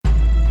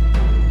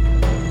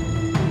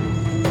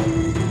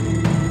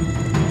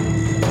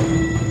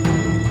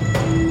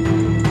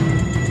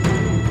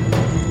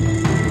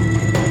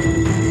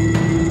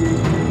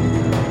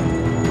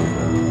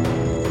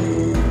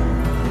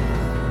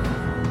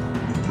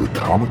The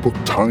Comic Book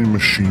Time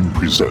Machine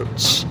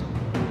presents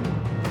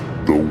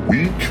The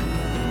Week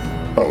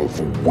of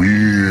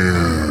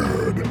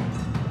Weird.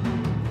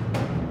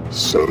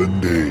 7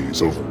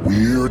 days of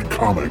weird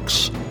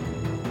comics.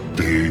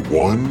 Day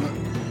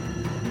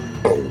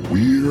 1, a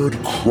weird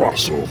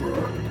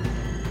crossover.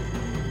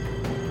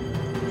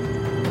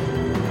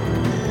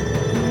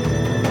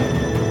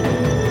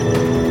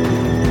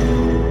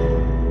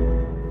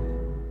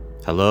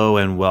 Hello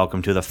and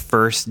welcome to the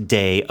first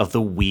day of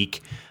the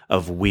week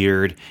of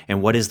weird.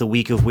 And what is the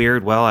week of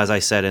weird? Well, as I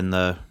said in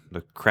the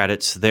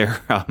credits there,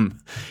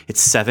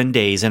 it's 7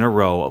 days in a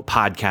row of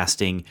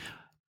podcasting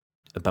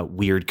about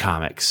weird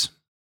comics.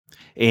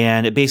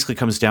 And it basically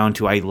comes down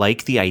to I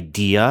like the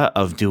idea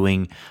of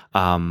doing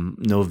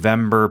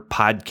November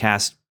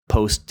podcast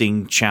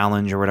posting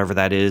challenge or whatever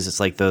that is.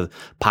 It's like the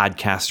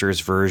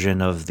podcaster's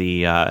version of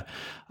the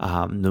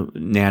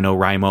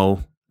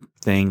NaNoWriMo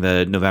thing,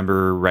 the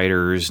November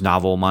Writers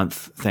Novel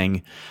Month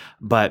thing.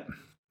 But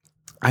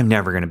I'm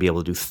never going to be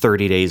able to do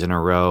 30 days in a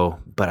row.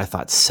 But I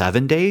thought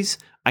 7 days?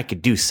 I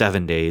could do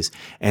 7 days,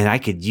 and I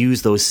could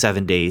use those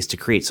 7 days to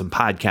create some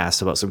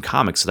podcasts about some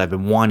comics that I've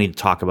been wanting to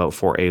talk about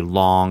for a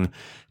long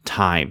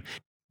time.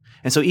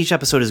 And so each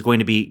episode is going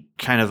to be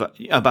kind of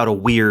about a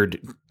weird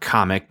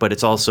comic, but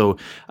it's also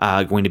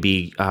going to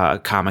be a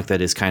comic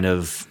that is kind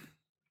of,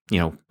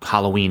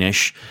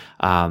 Halloweenish.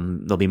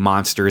 There'll be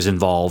monsters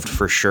involved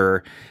for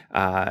sure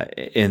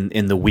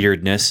in the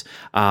weirdness.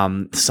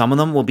 Some of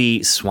them will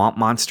be Swamp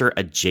Monster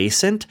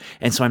adjacent,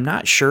 and so I'm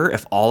not sure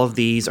if all of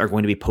these are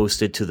going to be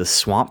posted to the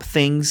Swamp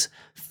Things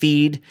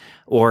feed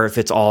or if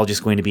it's all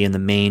just going to be in the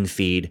main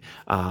feed.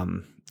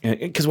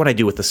 Because what I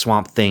do with the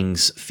Swamp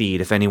Things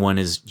feed, if anyone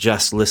is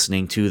just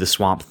listening to the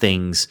Swamp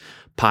Things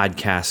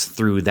podcast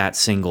through that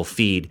single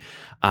feed,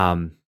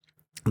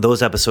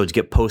 those episodes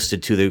get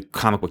posted to the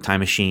Comic Book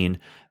Time Machine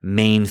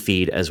main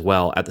feed as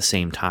well at the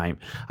same time,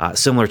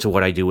 similar to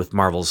what I do with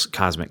Marvel's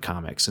Cosmic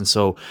Comics. And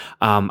so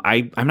I'm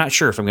not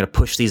sure if I'm going to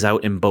push these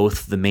out in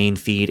both the main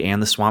feed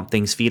and the Swamp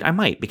Things feed. I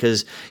might,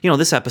 because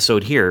this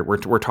episode here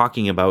we're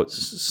talking about,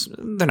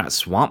 they're not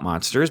swamp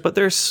monsters, but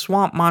they're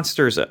swamp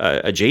monsters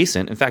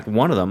adjacent. In fact,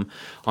 one of them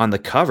on the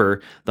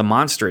cover, the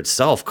monster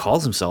itself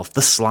calls himself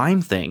the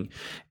Slime Thing,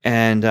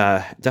 and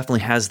definitely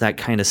has that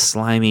kind of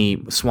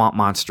slimy swamp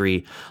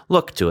monstery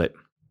look to it.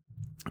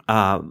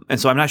 And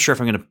so I'm not sure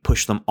if I'm going to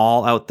push them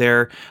all out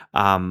there,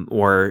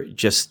 or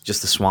just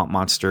the swamp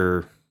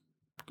monster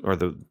or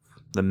the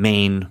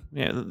main,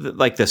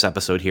 like this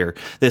episode here.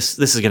 This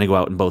is going to go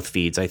out in both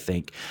feeds, I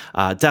think.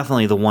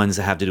 Definitely the ones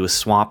that have to do with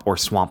swamp or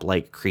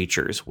swamp-like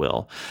creatures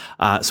will.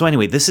 So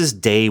anyway, this is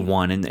day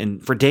one.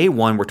 And for day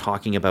one, we're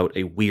talking about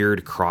a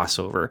weird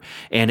crossover.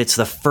 And it's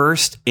the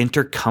first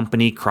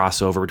intercompany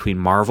crossover between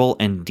Marvel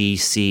and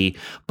DC,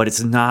 but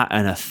it's not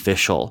an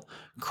official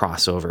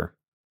crossover.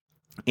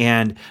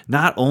 And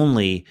not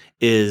only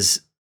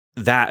is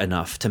that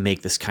enough to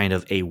make this kind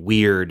of a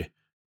weird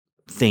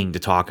thing to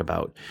talk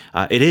about,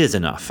 it is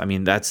enough. I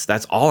mean,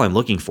 that's all I'm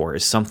looking for,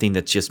 is something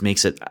that just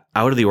makes it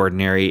out of the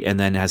ordinary and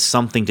then has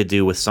something to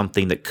do with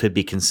something that could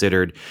be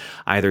considered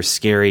either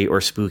scary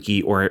or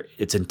spooky, or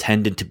it's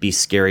intended to be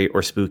scary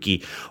or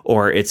spooky,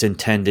 or it's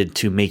intended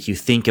to make you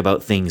think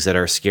about things that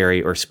are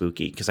scary or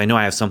spooky. Because I know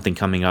I have something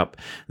coming up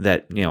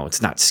that,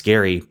 it's not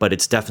scary, but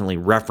it's definitely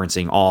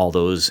referencing all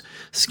those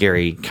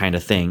scary kind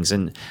of things.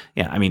 And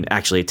yeah, I mean,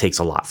 actually it takes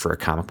a lot for a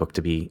comic book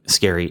to be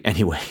scary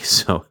anyway.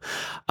 So,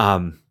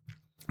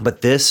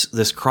 but this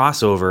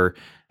crossover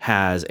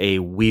has a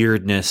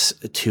weirdness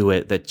to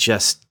it that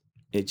just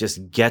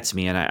gets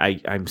me.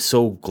 And I'm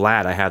so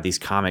glad I have these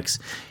comics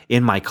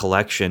in my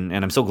collection.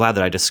 And I'm so glad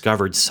that I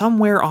discovered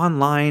somewhere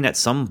online at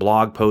some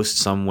blog post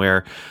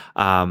somewhere,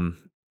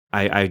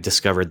 I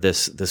discovered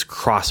this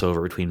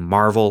crossover between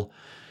Marvel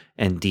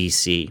and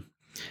DC.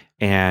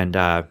 And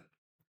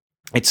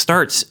it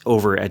starts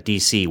over at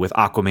DC with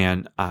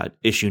Aquaman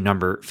issue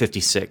number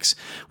 56,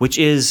 which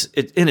is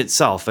in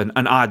itself an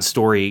odd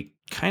story,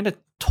 kind of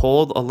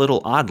told a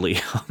little oddly.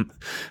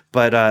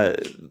 But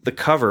the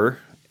cover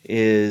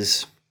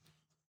it's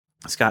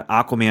got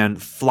Aquaman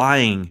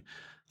flying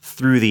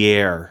through the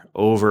air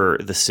over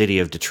the city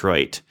of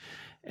Detroit.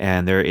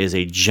 And there is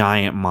a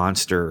giant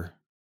monster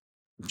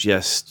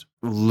just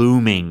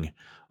looming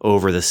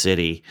over the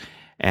city.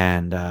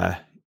 And,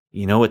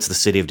 it's the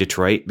city of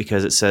Detroit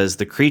because it says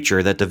the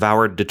creature that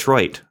devoured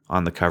Detroit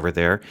on the cover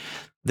there.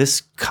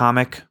 This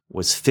comic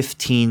was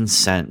 15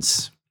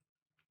 cents.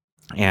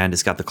 And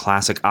it's got the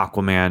classic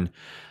Aquaman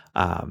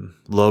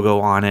logo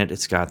on it.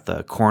 It's got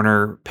the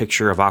corner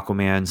picture of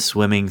Aquaman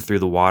swimming through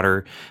the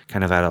water,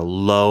 kind of at a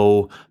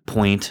low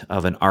point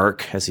of an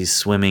arc as he's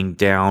swimming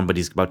down, but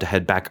he's about to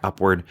head back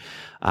upward.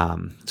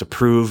 It's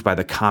approved by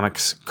the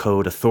Comics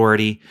Code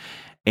Authority.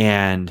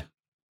 And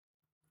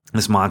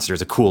this monster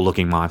is a cool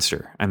looking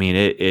monster. I mean,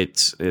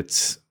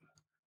 it's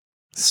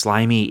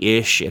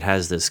slimy-ish. It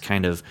has this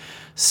kind of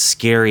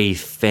scary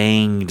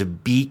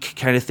fanged beak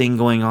kind of thing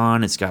going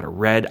on. It's got a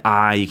red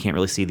eye. You can't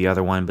really see the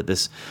other one, but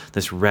this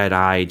red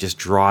eye just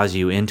draws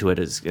you into it.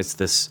 It's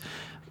this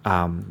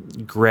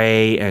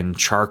gray and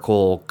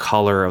charcoal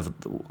color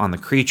on the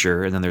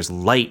creature, and then there's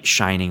light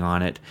shining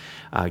on it,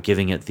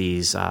 giving it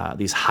these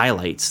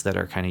highlights that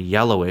are kind of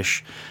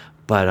yellowish.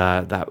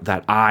 But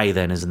that eye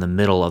then is in the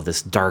middle of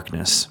this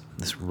darkness,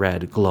 this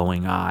red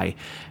glowing eye,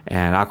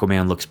 and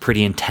Aquaman looks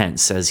pretty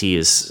intense as he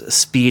is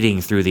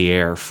speeding through the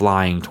air,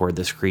 flying toward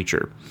this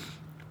creature.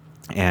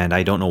 And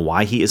I don't know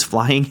why he is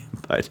flying,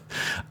 but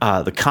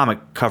the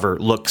comic cover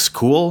looks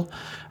cool,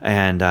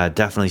 and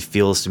definitely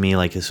feels to me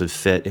like this would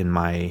fit in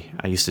I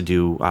used to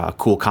do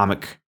cool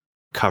comic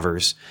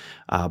covers,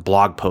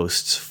 blog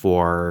posts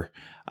for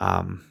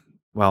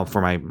my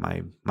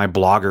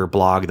blogger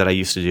blog that I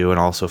used to do, and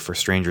also for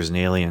Strangers and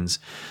Aliens,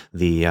 one of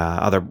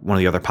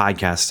the other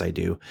podcasts I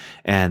do.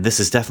 And this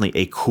is definitely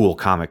a cool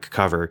comic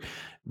cover,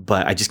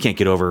 but I just can't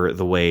get over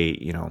the way,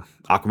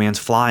 Aquaman's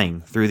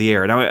flying through the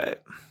air. Now,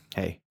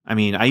 hey, I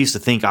mean, I used to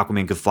think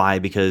Aquaman could fly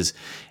because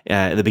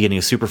at the beginning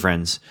of Super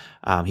Friends,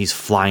 he's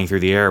flying through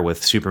the air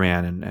with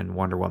Superman and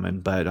Wonder Woman,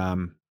 but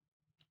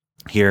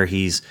here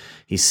he's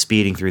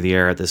speeding through the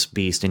air at this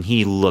beast, and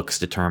he looks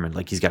determined,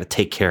 like he's got to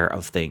take care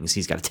of things.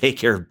 He's got to take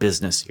care of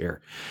business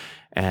here,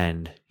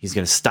 and he's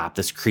going to stop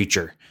this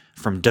creature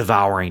from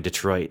devouring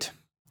Detroit.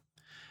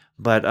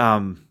 But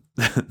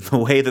the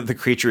way that the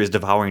creature is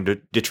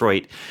devouring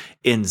Detroit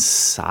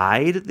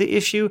inside the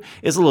issue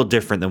is a little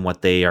different than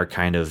what they are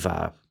kind of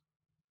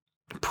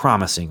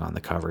promising on the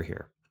cover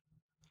here.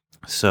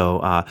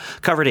 So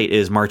cover date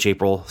is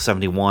March-April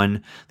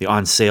 71. The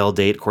on sale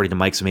date, according to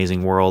Mike's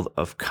Amazing World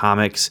of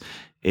Comics,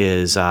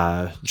 is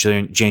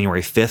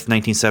January 5th,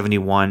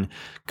 1971.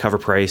 Cover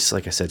price,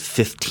 like I said,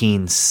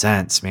 15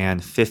 cents, man,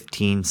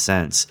 15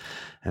 cents.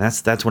 And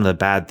that's one of the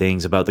bad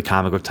things about the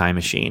comic book time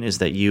machine, is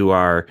that you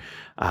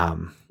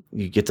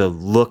get to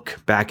look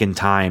back in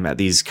time at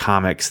these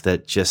comics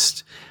that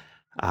just,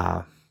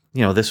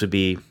 this would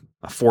be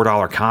a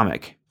 $4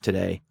 comic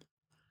today.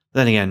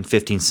 Then again,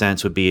 15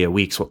 cents would be a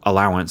week's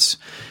allowance.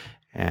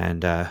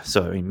 And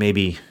so, I mean,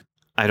 maybe,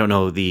 I don't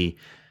know, the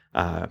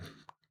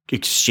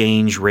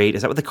exchange rate,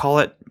 is that what they call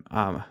it?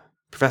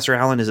 Professor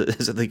Allen, is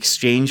it the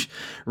exchange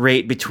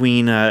rate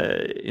between,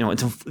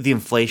 the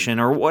inflation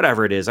or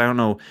whatever it is? I don't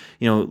know,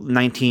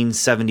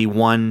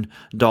 1971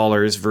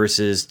 dollars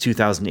versus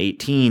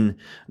 2018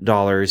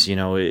 dollars,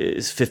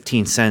 is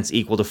 15 cents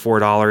equal to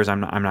 $4? I'm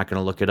not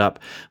going to look it up.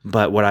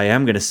 But what I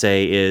am going to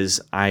say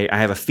is I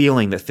have a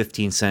feeling that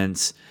 15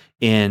 cents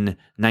in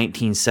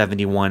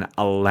 1971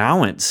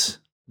 allowance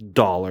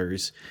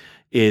dollars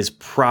is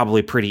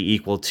probably pretty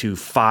equal to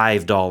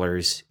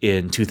 $5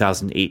 in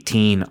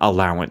 2018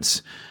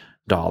 allowance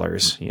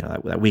dollars.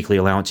 That weekly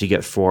allowance you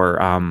get for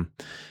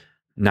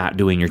not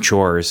doing your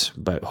chores,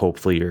 but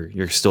hopefully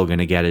you're still going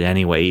to get it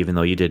anyway, even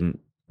though you didn't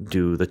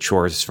do the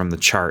chores from the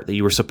chart that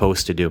you were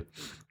supposed to do.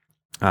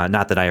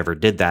 Not that I ever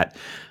did that.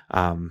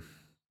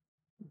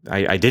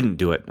 I didn't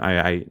do it.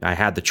 I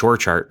had the chore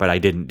chart, but I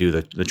didn't do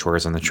the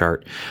chores on the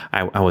chart.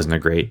 I wasn't a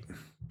great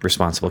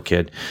responsible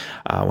kid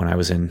when I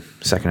was in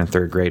second and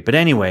third grade. But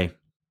anyway,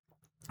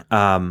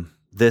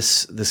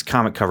 this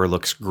comic cover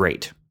looks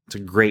great. It's a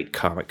great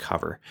comic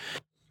cover.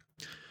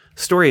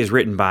 The story is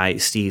written by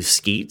Steve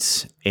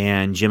Skeets,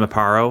 and Jim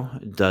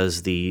Aparo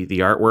does the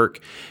artwork.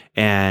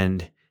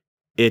 And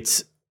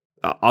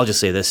I'll just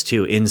say this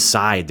too.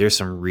 Inside, there's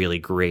some really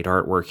great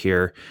artwork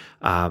here.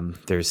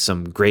 There's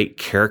some great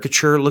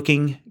caricature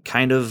looking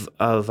kind of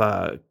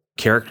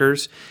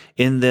characters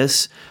in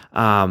this.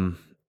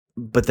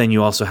 But then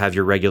you also have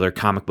your regular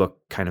comic book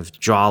kind of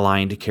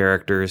jaw-lined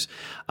characters.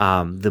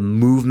 The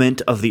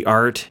movement of the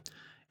art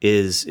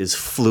is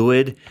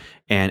fluid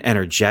and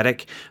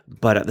energetic,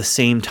 but at the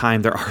same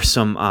time, there are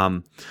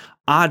some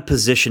odd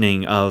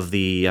positioning of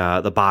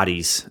the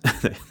bodies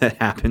that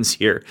happens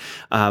here.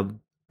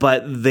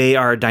 But they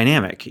are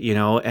dynamic,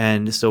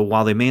 and so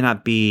while they may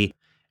not be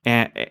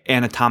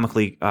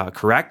anatomically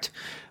correct,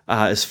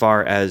 as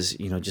far as,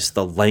 just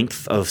the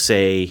length of,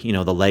 say,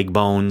 the leg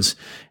bones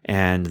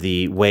and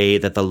the way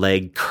that the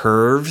leg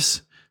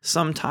curves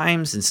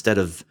sometimes instead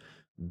of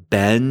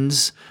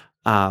bends,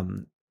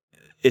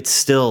 it's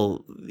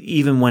still,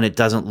 even when it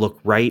doesn't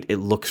look right, it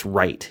looks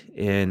right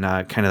in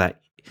kind of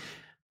that.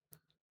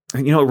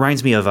 It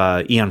reminds me of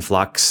Aeon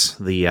Flux,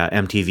 the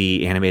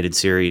MTV animated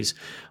series,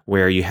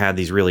 where you had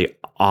these really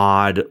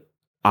odd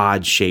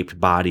shaped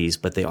bodies,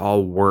 but they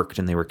all worked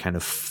and they were kind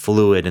of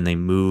fluid and they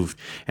moved.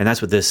 And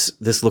that's what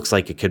this looks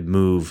like. It could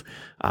move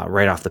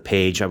right off the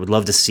page. I would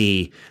love to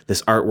see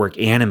this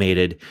artwork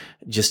animated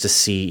just to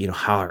see,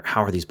 how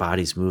are these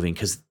bodies moving?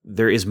 Because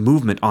there is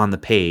movement on the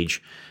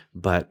page.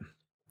 But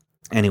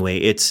anyway,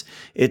 it's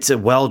a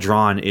well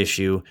drawn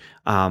issue,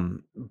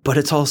 but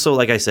it's also,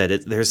 like I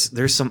said,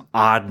 there's some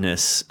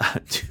oddness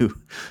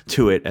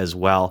to it as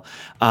well.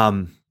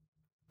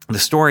 The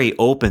story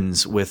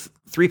opens with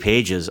 3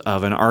 pages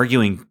of an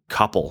arguing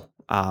couple.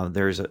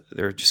 They're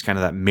just kind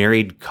of that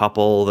married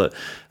couple that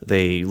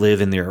they live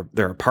in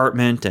their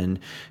apartment, and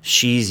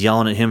she's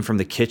yelling at him from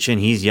the kitchen.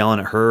 He's yelling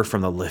at her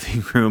from the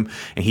living room,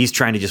 and he's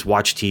trying to just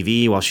watch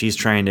TV while she's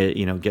trying to,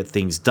 get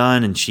things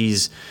done. And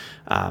she's,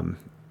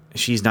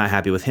 she's not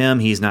happy with him.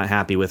 He's not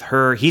happy with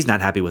her. He's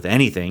not happy with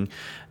anything.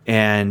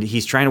 And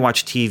he's trying to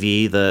watch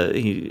TV.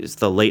 He's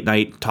the late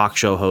night talk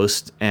show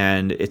host,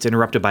 and it's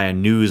interrupted by a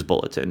news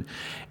bulletin.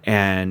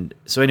 And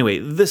so anyway,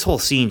 this whole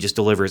scene just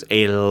delivers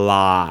a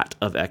lot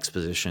of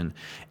exposition.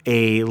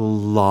 The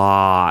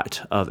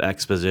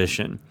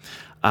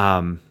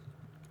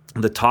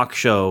talk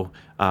show,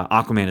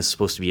 Aquaman is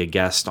supposed to be a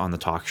guest on the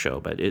talk show,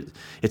 but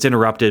it's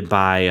interrupted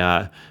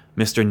by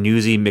Mr.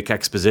 Newsy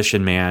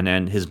McExposition Man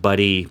and his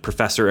buddy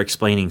Professor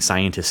Explaining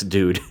Scientist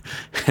Dude.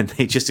 And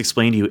they just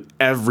explain to you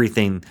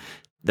everything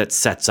that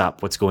sets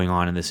up what's going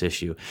on in this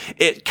issue.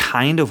 It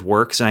kind of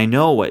works, and I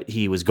know what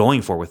he was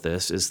going for with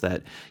this is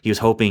that he was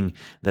hoping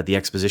that the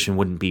exposition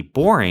wouldn't be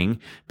boring,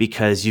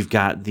 because you've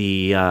got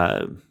the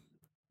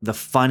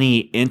funny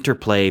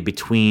interplay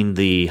between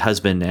the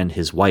husband and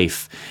his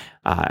wife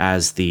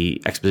as the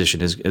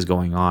exposition is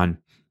going on.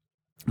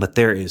 But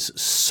there is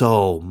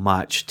so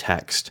much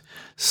text,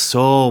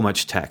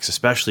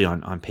 especially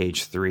on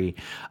page 3.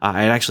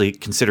 I had actually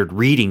considered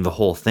reading the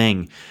whole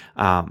thing,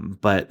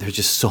 but there's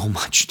just so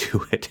much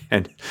to it,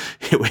 and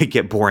it would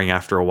get boring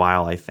after a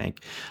while, I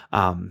think.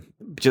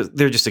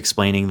 They're just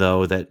explaining,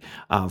 though, that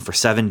for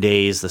 7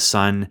 days the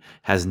sun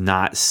has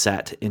not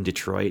set in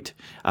Detroit.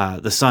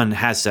 The sun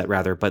has set,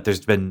 rather, but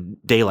there's been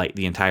daylight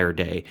the entire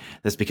day.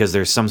 That's because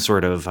there's some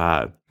sort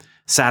of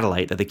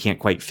satellite that they can't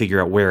quite figure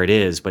out where it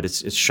is, but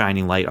it's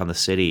shining light on the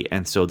city.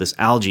 And so this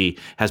algae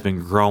has been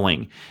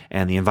growing,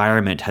 and the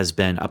environment has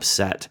been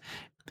upset.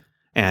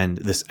 And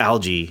this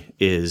algae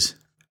is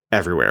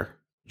everywhere,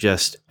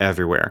 just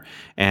everywhere.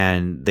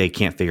 And they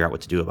can't figure out what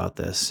to do about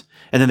this.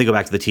 And then they go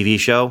back to the TV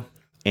show,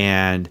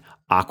 and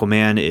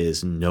Aquaman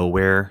is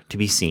nowhere to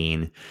be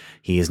seen.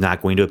 He is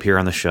not going to appear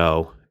on the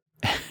show.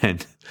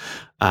 And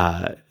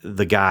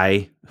the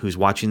guy who's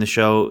watching the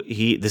show,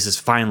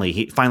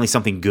 finally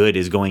something good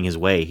is going his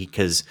way,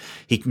 because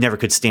he never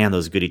could stand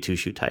those goody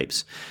two-shoe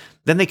types.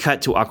 Then they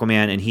cut to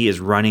Aquaman, and he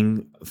is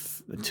running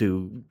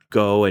to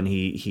go, and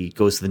he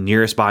goes to the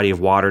nearest body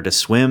of water to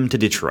swim to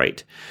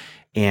Detroit.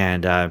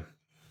 And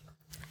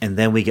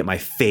then we get my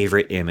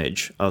favorite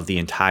image of the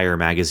entire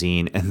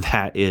magazine, and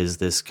that is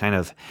this kind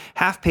of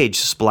half-page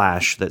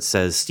splash that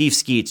says, Steve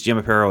Skeets, Jim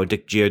Aparo, and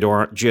Dick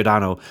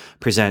Giordano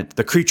present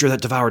The Creature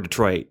That Devoured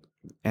Detroit.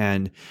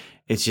 And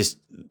it's just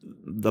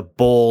the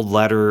bold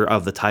letter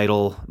of the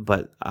title,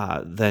 but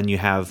then you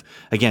have,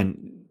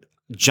 again,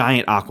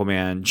 giant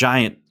Aquaman,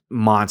 giant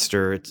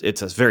monster.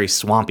 It's a very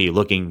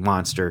swampy-looking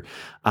monster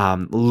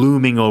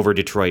looming over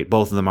Detroit.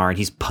 Both of them are, and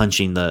he's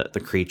punching the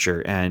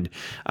creature. And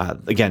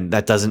again,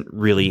 that doesn't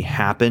really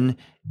happen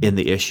in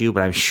the issue,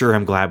 but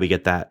I'm glad we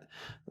get that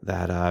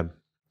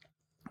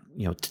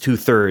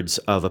 2/3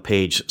 of a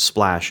page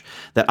splash.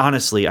 That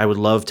honestly, I would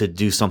love to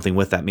do something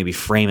with that, maybe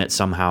frame it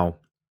somehow.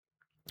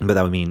 But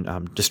that would mean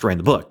destroying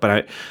the book.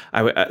 But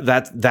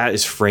that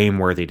is frame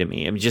worthy to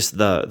me. I mean, just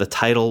the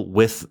title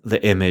with the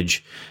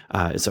image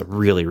is a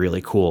really,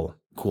 really cool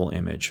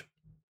image.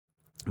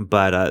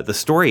 But the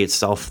story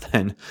itself,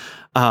 then,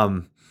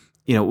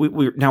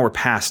 we're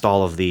past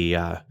all of the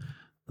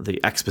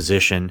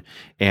exposition,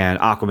 and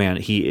Aquaman,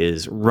 he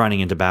is running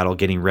into battle,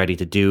 getting ready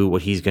to do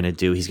what he's going to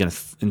do. He's going to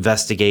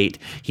investigate.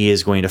 He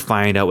is going to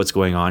find out what's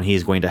going on. He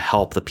is going to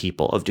help the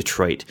people of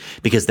Detroit,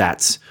 because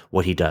that's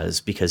what he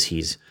does, because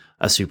he's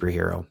a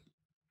superhero.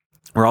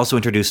 We're also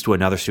introduced to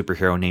another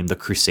superhero named the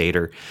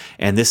Crusader,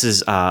 and this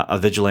is a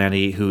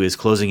vigilante who is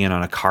closing in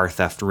on a car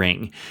theft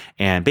ring.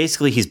 And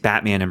basically, he's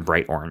Batman in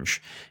bright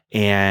orange,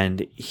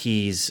 and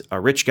he's a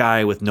rich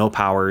guy with no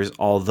powers,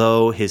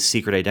 although his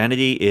secret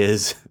identity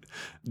is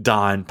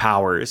Don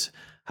Powers.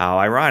 How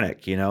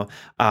ironic, and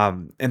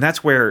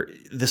that's where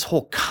this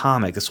whole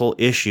comic, this whole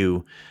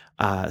issue,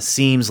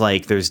 seems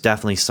like there's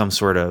definitely some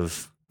sort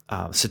of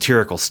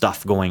satirical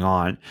stuff going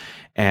on.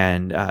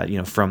 And,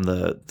 from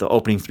the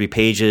opening 3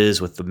 pages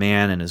with the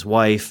man and his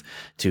wife,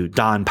 to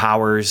Don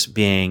Powers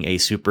being a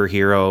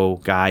superhero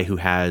guy who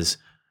has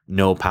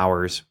no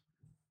powers.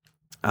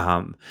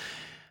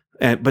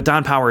 But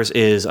Don Powers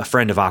is a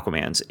friend of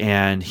Aquaman's,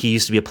 and he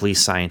used to be a police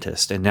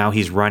scientist, and now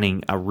he's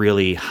running a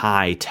really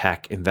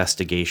high-tech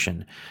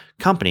investigation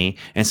company.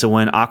 And so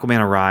when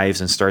Aquaman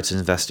arrives and starts his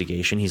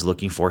investigation, he's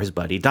looking for his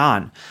buddy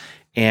Don.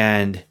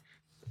 And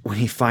when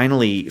he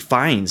finally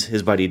finds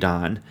his buddy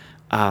Don,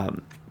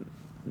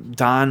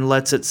 Don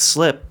lets it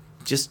slip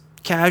just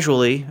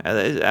casually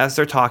as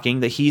they're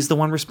talking that he's the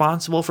one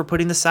responsible for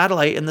putting the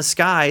satellite in the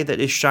sky that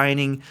is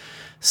shining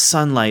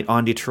sunlight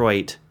on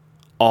Detroit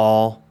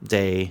all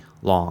day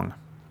long.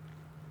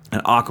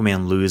 And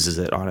Aquaman loses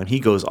it on him. He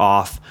goes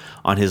off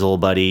on his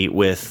old buddy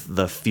with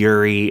the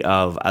fury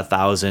of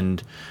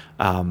 1,000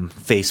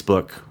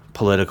 Facebook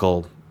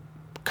political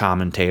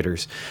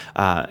commentators.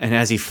 And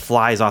as he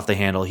flies off the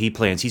handle,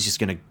 he's just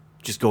going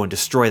to go and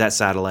destroy that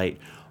satellite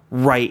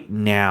right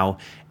now.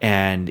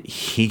 And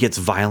he gets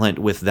violent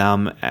with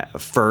them at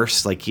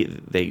first, like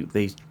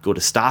they go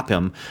to stop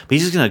him, but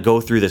he's just going to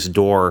go through this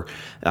door.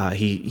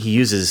 He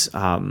uses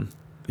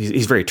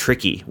he's very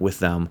tricky with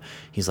them.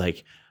 He's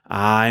like,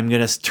 I'm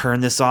going to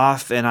turn this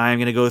off and I'm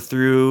going to go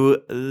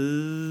through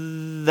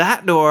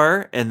that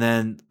door. And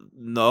then,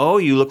 no,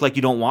 you look like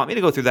you don't want me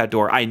to go through that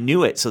door. I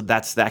knew it. So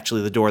that's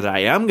actually the door that I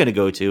am going to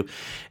go to.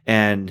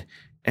 And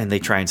they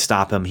try and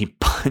stop him. He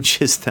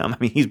punches them. I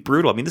mean, he's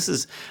brutal. I mean, this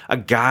is a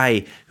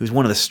guy who's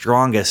one of the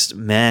strongest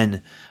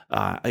men,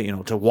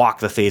 to walk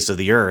the face of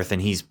the earth.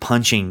 And he's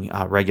punching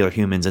regular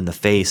humans in the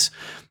face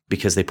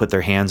because they put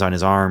their hands on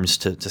his arms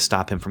to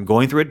stop him from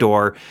going through a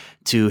door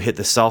to hit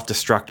the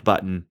self-destruct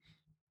button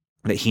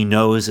that he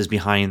knows is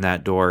behind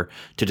that door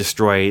to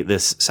destroy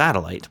this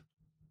satellite.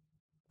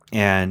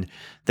 And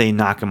they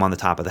knock him on the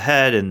top of the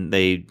head and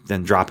they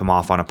then drop him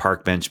off on a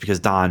park bench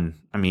because Don,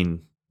 I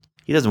mean,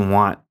 he doesn't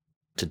want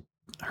to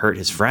hurt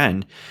his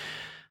friend.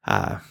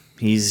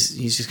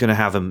 He's just going to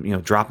have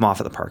him, drop him off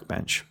at the park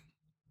bench.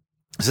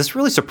 So this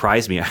really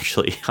surprised me,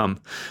 actually,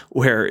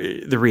 where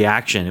the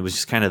reaction, it was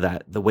just kind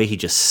of the way he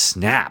just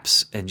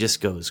snaps and just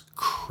goes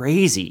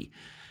crazy.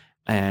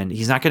 And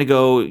he's not going to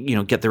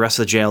go, get the rest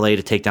of the JLA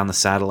to take down the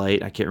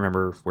satellite. I can't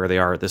remember where they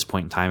are at this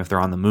point in time, if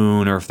they're on the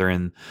moon or if they're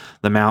in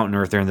the mountain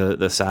or if they're in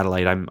the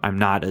satellite. I'm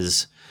not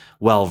as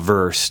well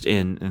versed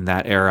in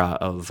that era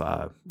of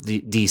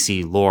the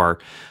DC lore,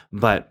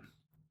 but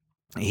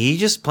he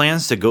just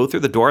plans to go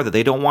through the door that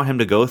they don't want him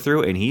to go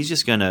through, and he's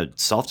just going to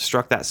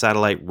self-destruct that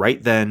satellite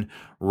right then,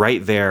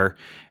 right there.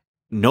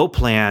 No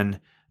plan.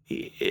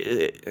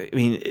 I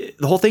mean,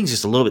 the whole thing's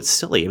just a little bit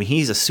silly. I mean,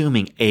 he's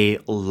assuming a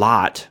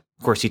lot.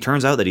 Of course, he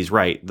turns out that he's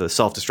right. The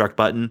self-destruct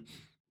button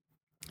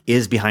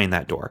is behind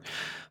that door.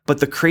 But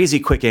the crazy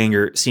quick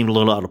anger seemed a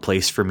little out of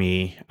place for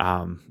me.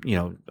 I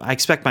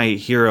expect my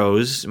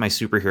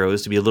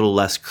superheroes, to be a little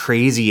less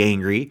crazy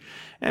angry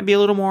and be a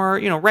little more,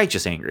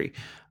 righteous angry.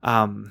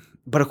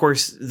 But of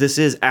course, this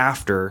is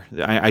after,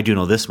 I do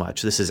know this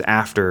much, this is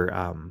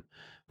after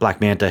Black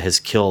Manta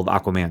has killed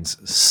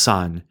Aquaman's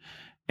son.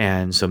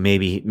 And so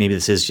maybe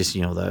this is just,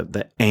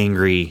 the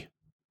angry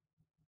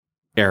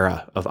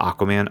era of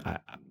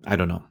Aquaman. I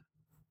don't know.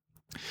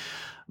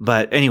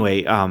 But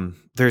anyway,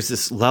 there's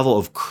this level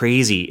of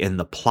crazy in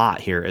the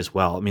plot here as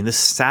well. I mean, this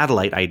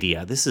satellite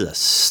idea, this is a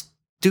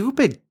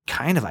stupid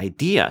kind of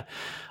idea.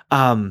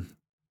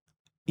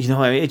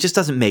 It just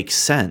doesn't make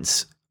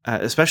sense.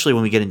 Especially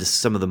when we get into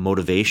some of the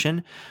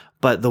motivation.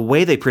 But the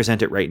way they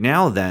present it right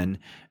now, then,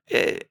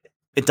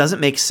 it doesn't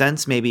make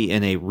sense maybe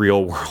in a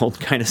real world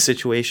kind of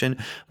situation,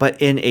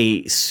 but in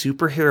a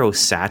superhero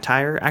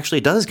satire, actually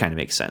it does kind of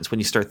make sense when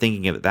you start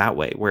thinking of it that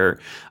way, where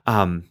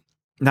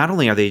not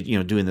only are they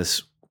doing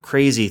this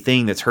crazy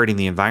thing that's hurting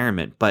the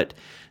environment, but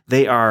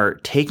they are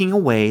taking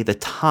away the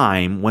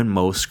time when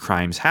most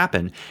crimes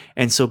happen.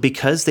 And so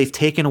because they've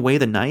taken away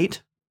the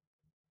night,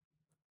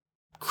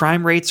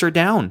 crime rates are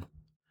down.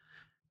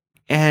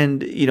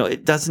 And,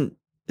 it doesn't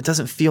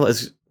feel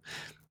it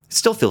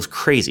still feels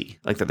crazy,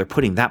 like that they're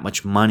putting that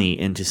much money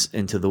into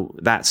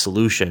that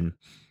solution.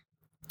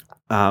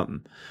 But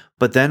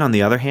then on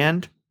the other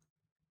hand,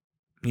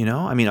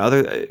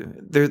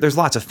 there's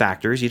lots of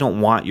factors. You don't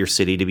want your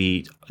city to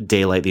be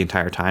daylight the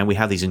entire time. We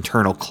have these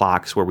internal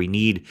clocks where we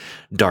need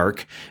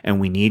dark and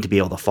we need to be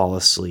able to fall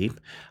asleep.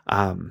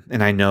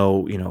 And I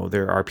know,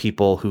 there are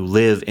people who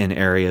live in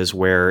areas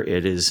where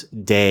it is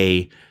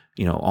day,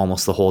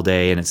 almost the whole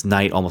day, and it's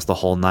night almost the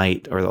whole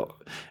night, or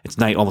it's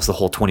night almost the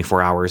whole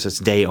 24 hours. It's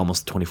day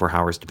almost 24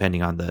 hours,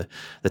 depending on the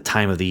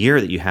time of the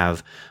year that you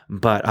have.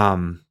 But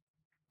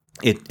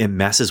it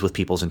messes with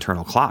people's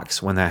internal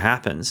clocks when that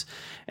happens.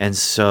 And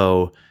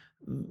so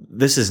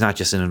this is not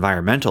just an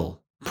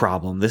environmental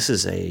problem. This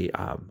is a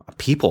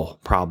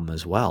people problem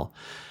as well.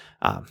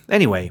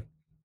 Anyway,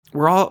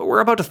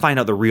 we're about to find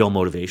out the real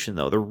motivation,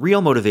 though. The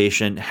real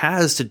motivation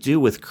has to do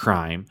with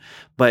crime,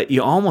 but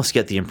you almost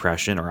get the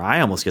impression, or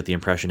I almost get the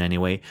impression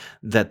anyway,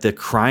 that the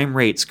crime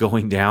rates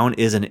going down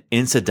is an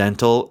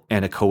incidental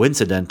and a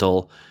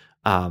coincidental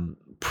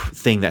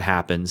thing that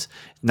happens,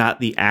 not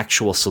the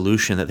actual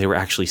solution that they were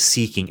actually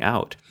seeking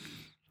out.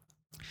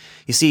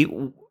 You see,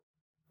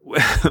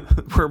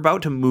 we're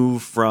about to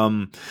move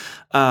from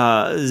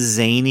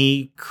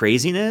zany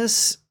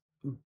craziness,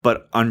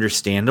 but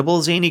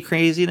understandable zany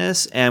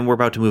craziness, and we're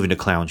about to move into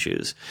clown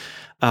shoes.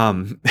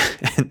 And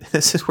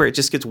this is where it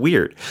just gets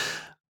weirder.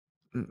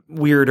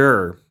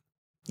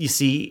 You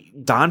see,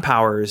 Don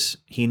Powers,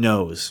 he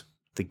knows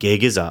the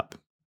gig is up,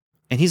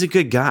 and he's a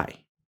good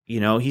guy.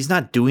 He's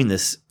not doing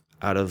this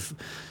out of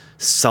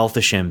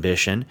selfish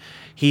ambition.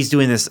 He's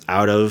doing this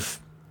out of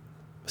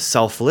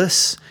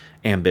selfless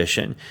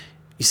ambition.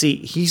 You see,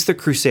 he's the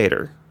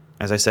crusader,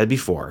 as I said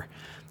before,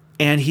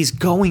 and he's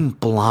going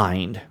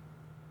blind.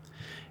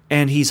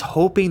 And he's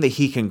hoping that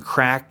he can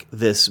crack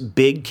this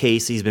big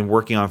case he's been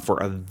working on for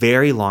a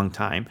very long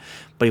time.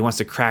 But he wants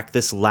to crack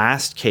this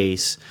last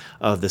case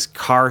of this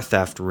car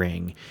theft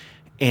ring.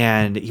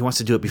 And he wants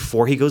to do it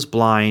before he goes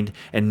blind.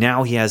 And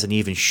now he has an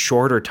even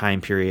shorter time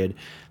period.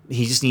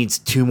 He just needs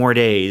 2 more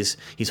days.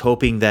 He's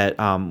hoping that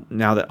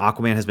now that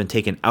Aquaman has been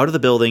taken out of the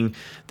building,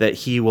 that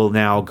he will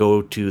now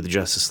go to the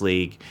Justice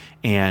League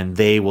and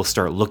they will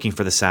start looking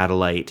for the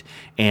satellite.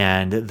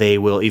 And they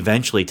will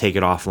eventually take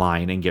it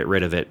offline and get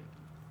rid of it.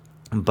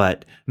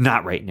 but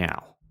not right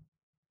now.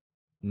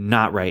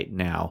 Not right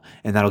now.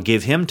 And that'll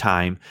give him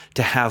time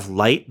to have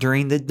light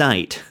during the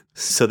night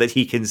so that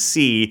he can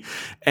see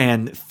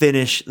and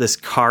finish this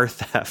car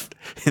theft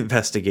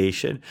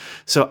investigation.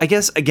 So I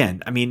guess,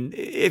 again, I mean,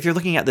 if you're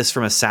looking at this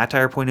from a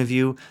satire point of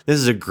view, this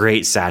is a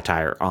great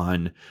satire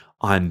on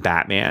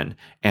Batman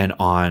and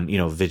on,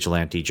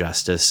 vigilante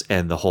justice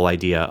and the whole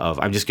idea of,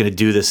 I'm just going to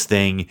do this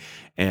thing.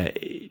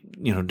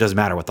 Doesn't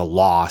matter what the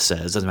law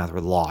says, doesn't matter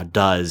what the law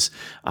does.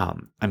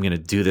 I'm going to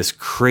do this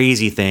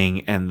crazy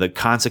thing, and the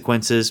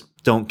consequences,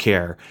 don't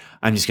care.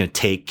 I'm just going to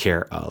take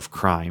care of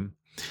crime.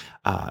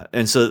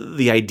 And so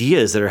the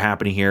ideas that are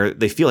happening here,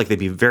 they feel like they'd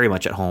be very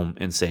much at home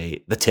in,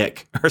 say, The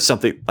Tick or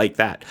something like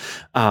that.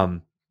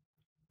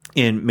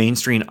 In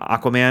mainstream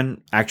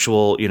Aquaman,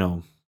 actual,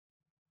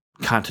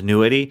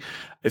 continuity,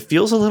 it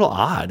feels a little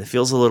odd. It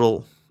feels a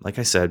little, like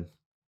I said,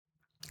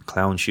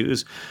 clown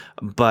shoes.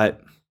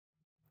 But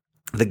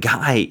the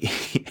guy,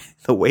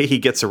 the way he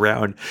gets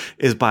around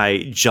is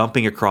by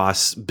jumping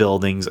across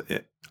buildings,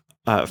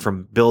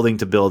 from building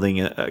to building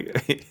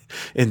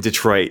in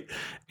Detroit.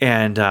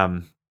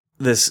 And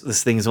this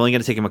thing is only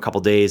going to take him a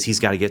couple days. He's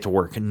got to get to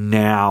work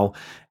now,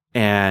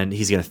 and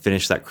he's going to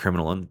finish that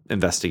criminal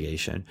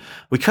investigation.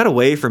 We cut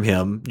away from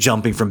him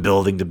jumping from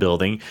building to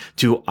building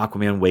to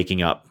Aquaman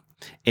waking up.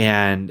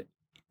 And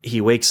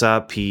he wakes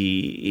up,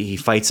 he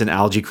fights an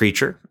algae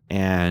creature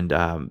and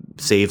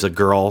saves a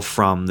girl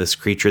from this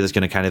creature that's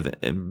going to kind of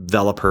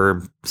envelop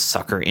her,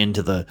 suck her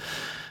into the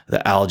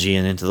algae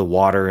and into the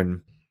water.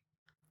 And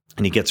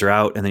he gets her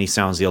out, and then he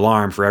sounds the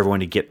alarm for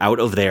everyone to get out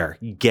of there,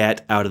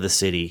 get out of the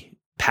city,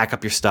 pack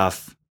up your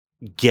stuff,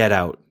 get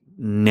out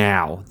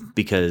now,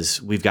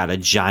 because we've got a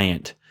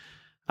giant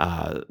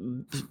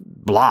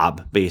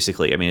blob,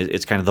 basically. I mean,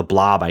 it's kind of the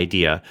blob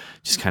idea,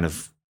 just kind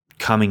of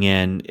coming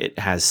in. It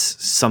has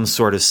some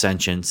sort of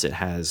sentience. It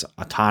has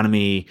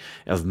autonomy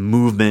of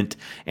movement,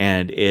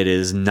 and it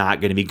is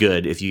not going to be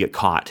good if you get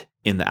caught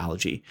in the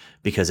algae,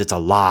 because it's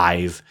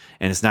alive.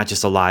 And it's not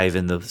just alive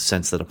in the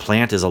sense that a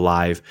plant is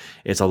alive.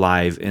 It's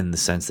alive in the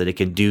sense that it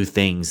can do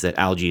things that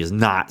algae is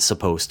not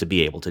supposed to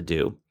be able to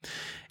do.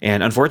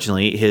 And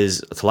unfortunately,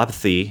 his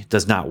telepathy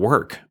does not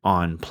work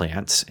on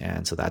plants.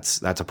 And so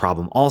that's a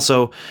problem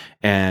also.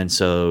 And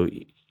so,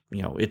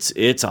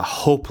 it's a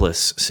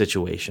hopeless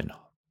situation.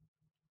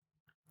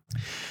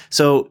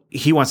 So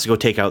he wants to go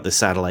take out the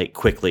satellite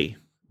quickly.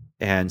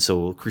 And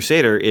so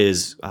Crusader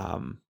is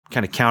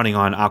kind of counting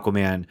on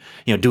Aquaman,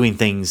 doing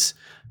things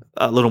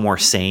a little more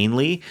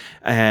sanely.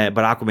 But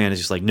Aquaman is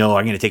just like, no,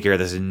 I'm going to take care of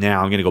this, and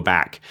now I'm going to go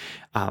back.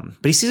 But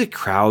he sees a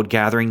crowd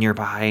gathering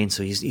nearby, and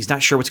so he's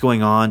not sure what's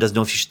going on, doesn't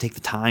know if he should take the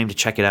time to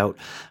check it out.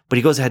 But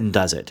he goes ahead and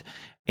does it.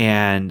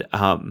 And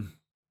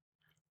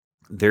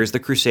there's the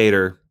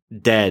Crusader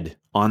dead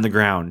on the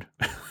ground.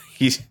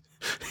 He's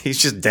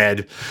just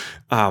dead.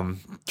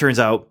 Turns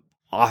out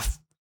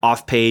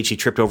off page, he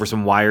tripped over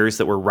some wires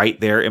that were right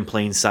there in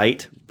plain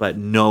sight, but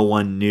no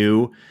one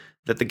knew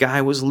that the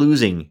guy was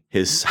losing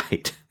his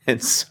sight.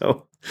 And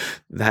so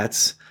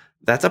that's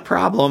a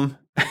problem.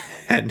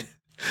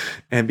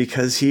 And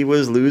because he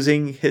was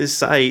losing his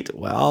sight,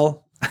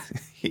 well,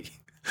 he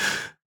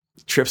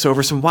trips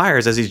over some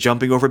wires as he's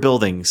jumping over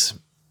buildings.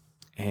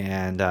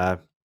 And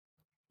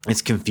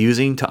it's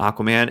confusing to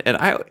Aquaman. And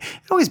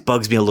it always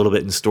bugs me a little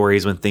bit in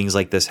stories when things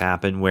like this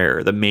happen,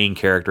 where the main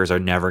characters are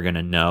never going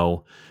to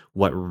know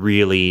what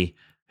really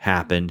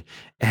happened.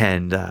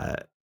 And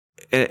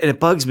it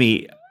bugs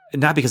me,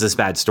 not because it's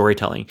bad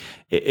storytelling.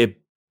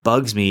 It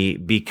bugs me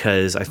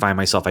because I find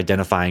myself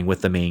identifying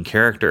with the main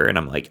character, and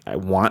I'm like, I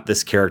want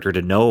this character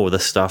to know the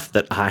stuff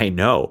that I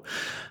know.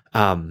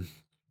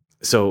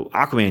 So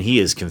Aquaman, he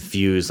is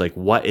confused. Like,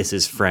 what is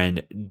his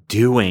friend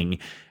doing,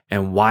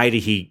 and why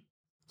did he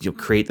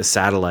create the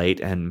satellite?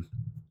 And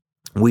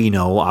we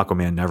know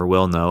Aquaman never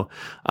will know.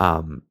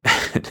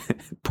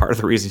 Part of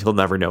the reason he'll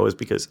never know is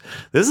because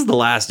this is the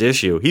last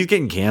issue. He's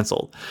getting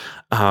canceled.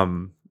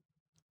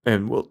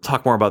 And we'll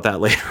talk more about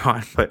that later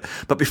on.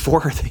 But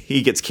before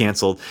he gets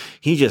canceled,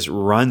 he just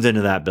runs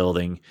into that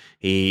building.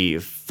 He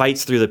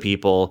fights through the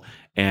people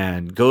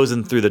and goes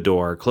in through the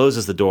door,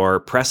 closes the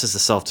door, presses the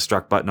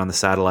self-destruct button on the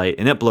satellite,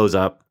 and it blows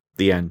up.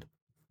 The end.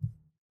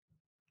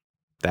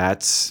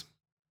 That's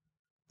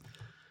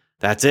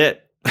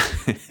it.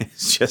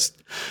 It's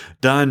just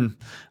done.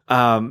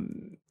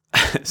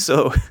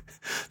 So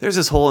there's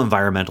this whole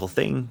environmental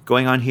thing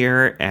going on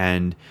here.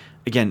 And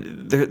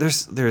again,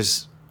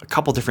 there's a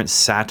couple different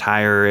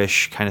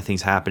satire-ish kind of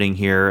things happening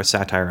here. A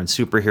satire on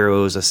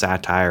superheroes, a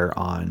satire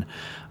on,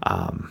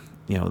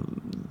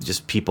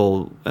 just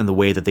people and the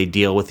way that they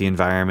deal with the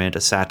environment,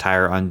 a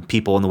satire on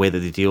people and the way that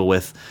they deal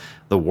with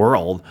the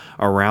world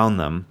around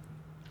them.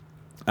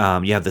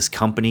 You have this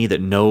company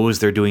that knows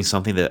they're doing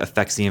something that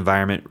affects the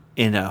environment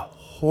in a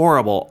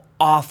horrible,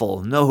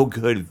 awful, no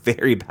good,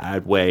 very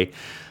bad way,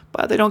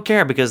 but they don't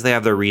care because they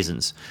have their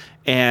reasons.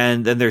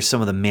 And then there's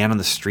some of the man on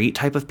the street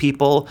type of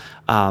people.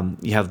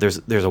 There's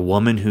a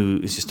woman who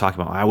is just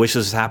talking about, I wish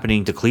this was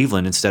happening to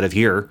Cleveland instead of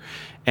here.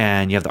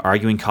 And you have the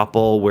arguing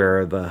couple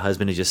where the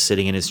husband is just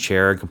sitting in his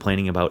chair and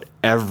complaining about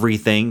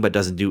everything, but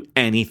doesn't do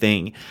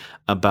anything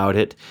about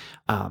it.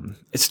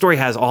 Its story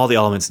has all the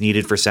elements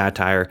needed for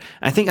satire. And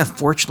I think,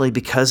 unfortunately,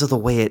 because of the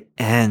way it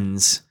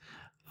ends,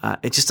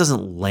 it just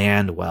doesn't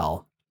land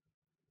well.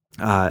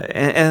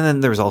 And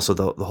then there's also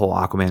the whole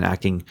Aquaman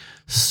acting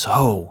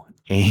so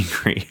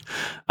angry.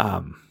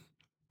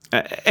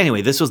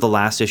 Anyway, this was the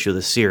last issue of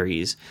the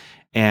series.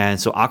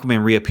 And so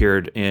Aquaman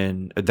reappeared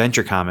in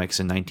Adventure Comics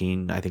in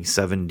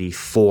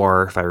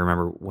 1974, if I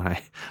remember when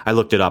I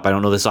looked it up. I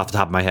don't know this off the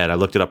top of my head. I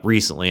looked it up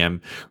recently. I'm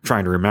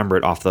trying to remember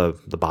it off the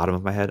bottom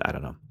of my head. I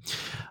don't know.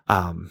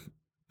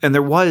 And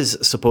there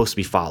was supposed to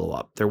be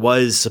follow-up. There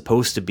was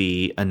supposed to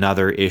be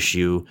another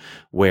issue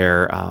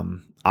where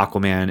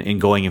Aquaman, in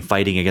going and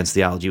fighting against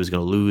the algae, was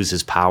going to lose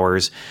his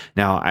powers.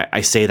 Now,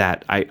 I say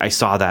that I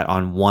saw that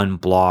on one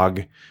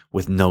blog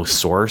with no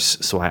source,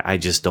 so I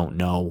just don't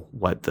know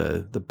what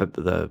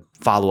the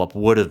follow-up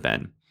would have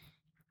been.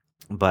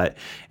 But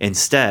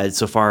instead,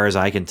 so far as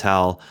I can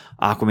tell,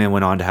 Aquaman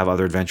went on to have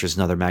other adventures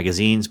in other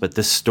magazines, but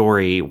this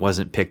story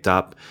wasn't picked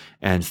up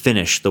and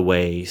finished the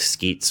way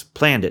Skeets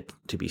planned it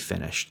to be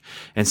finished.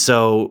 And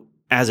so,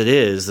 as it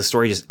is, the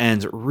story just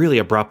ends really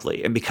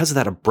abruptly. And because of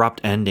that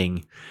abrupt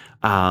ending,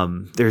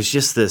 there's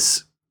just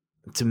this,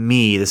 to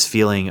me, this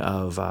feeling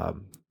of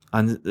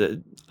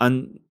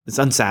it's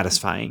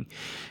unsatisfying,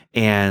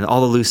 and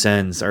all the loose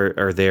ends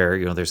are there.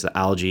 You know, there's the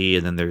algae,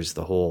 and then there's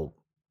the whole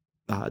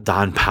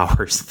Don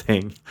Powers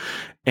thing,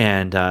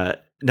 and none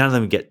of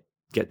them get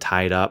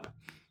tied up.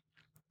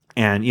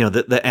 And you know,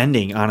 the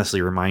ending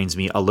honestly reminds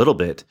me a little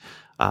bit,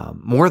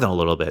 more than a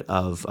little bit,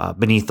 of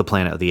Beneath the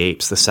Planet of the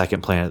Apes, the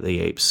second Planet of the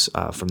Apes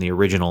from the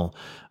original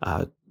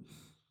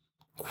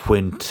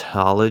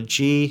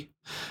quintology.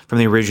 From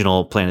the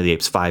original Planet of the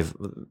Apes 5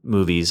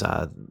 movies,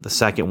 the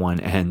second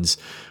one ends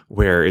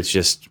where it's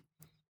just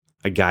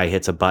a guy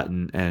hits a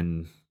button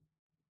and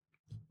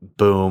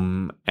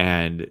boom,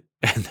 and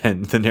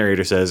then the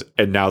narrator says,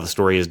 and now the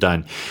story is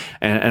done.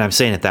 And I'm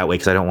saying it that way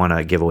because I don't want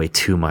to give away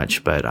too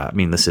much, but I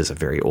mean, this is a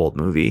very old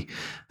movie.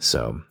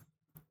 So,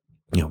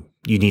 you know,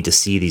 you need to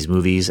see these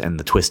movies, and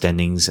the twist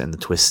endings and the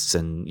twists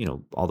and, you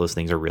know, all those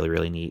things are really,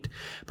 really neat.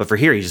 But for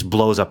here, he just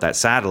blows up that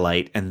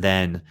satellite, and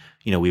then,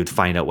 you know, we would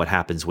find out what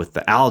happens with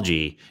the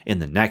algae in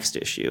the next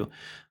issue.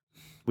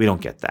 We don't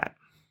get that.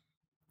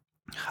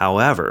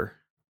 However,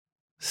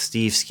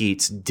 Steve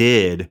Skeets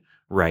did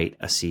write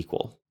a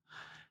sequel.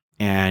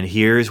 And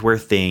here's where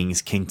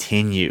things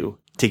continue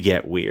to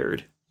get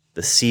weird.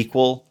 The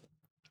sequel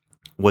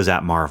was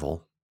at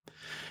Marvel.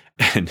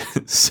 And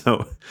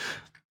so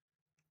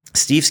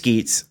Steve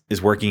Skeets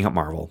is working at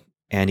Marvel,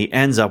 and he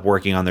ends up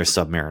working on their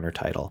Submariner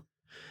title.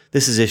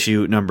 This is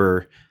issue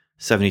number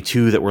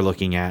 72 that we're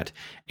looking at,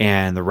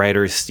 and the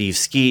writer is Steve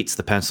Skeets,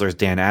 the penciler is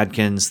Dan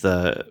Adkins,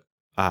 the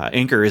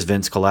inker is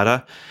Vince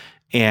Colletta,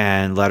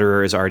 and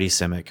letterer is Artie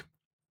Simek.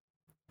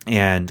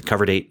 And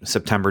cover date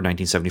September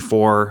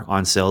 1974.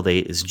 On sale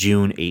date is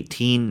June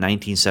 18,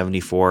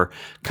 1974.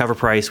 Cover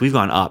price, we've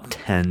gone up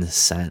 10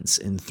 cents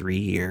in 3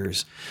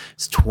 years.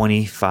 It's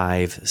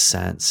 25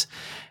 cents.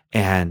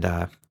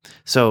 And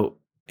so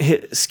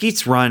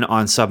Skeets' run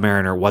on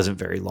Submariner wasn't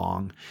very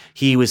long.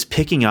 He was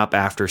picking up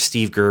after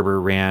Steve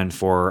Gerber ran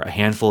for a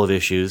handful of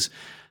issues.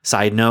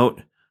 Side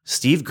note,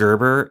 Steve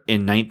Gerber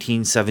in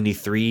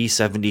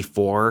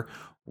 1973-74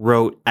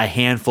 wrote a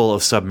handful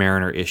of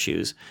Submariner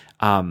issues.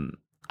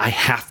 I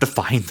have to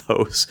find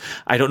those.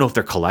 I don't know if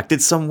they're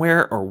collected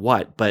somewhere or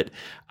what, but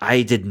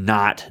I did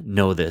not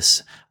know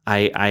this.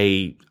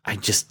 I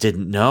just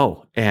didn't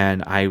know.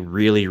 And I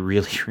really,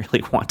 really,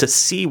 really want to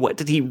see, what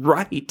did he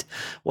write?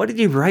 What did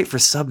he write for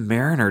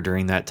Submariner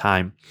during that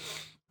time?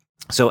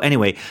 So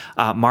anyway,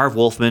 Marv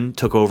Wolfman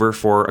took over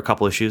for a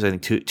couple issues, I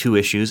think two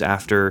issues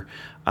after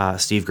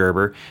Steve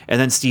Gerber.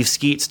 And then Steve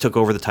Skeets took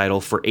over the title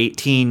for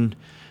 18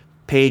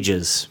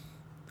 pages.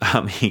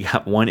 He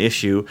got one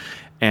issue,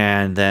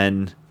 and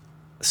then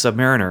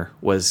Submariner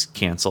was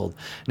canceled.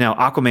 Now,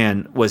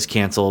 Aquaman was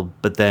canceled,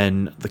 but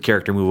then the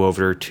character moved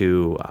over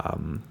to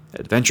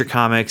Adventure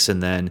Comics,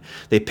 and then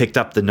they picked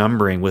up the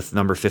numbering with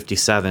number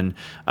 57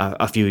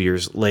 a few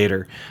years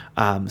later.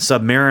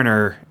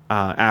 Submariner,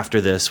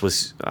 after this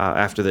was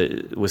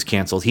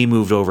canceled, he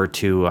moved over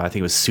to I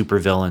think it was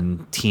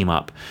Supervillain Team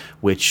Up,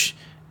 which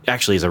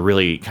actually is a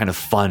really kind of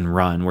fun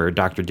run where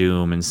Doctor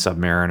Doom and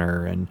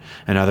Submariner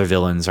and other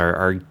villains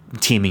are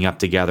teaming up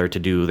together to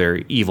do their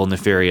evil,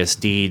 nefarious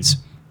deeds.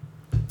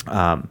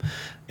 I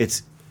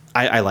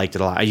liked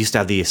it a lot. I used to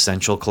have the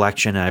Essential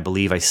Collection, and I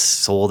believe I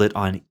sold it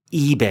on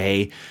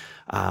eBay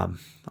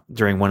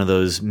during one of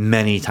those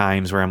many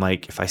times where I'm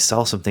like, if I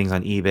sell some things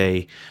on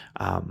eBay,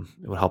 it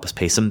would help us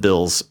pay some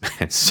bills.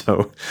 And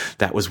so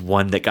that was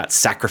one that got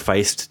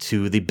sacrificed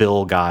to the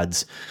bill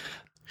gods.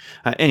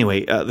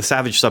 Anyway, the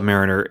Savage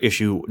Submariner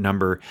issue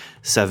number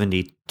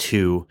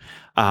 72.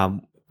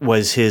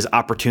 was his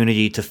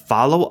opportunity to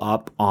follow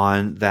up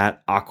on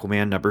that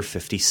Aquaman number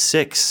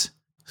 56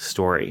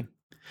 story.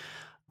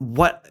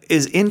 What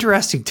is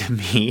interesting to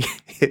me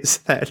is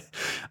that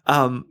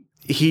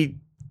he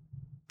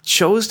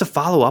chose to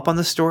follow up on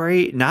the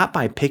story not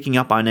by picking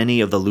up on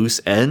any of the loose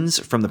ends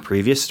from the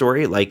previous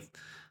story, like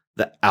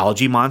the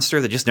algae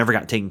monster that just never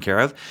got taken care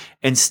of.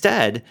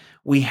 Instead,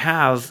 we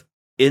have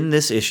in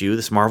this issue,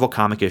 this Marvel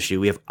comic issue,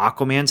 we have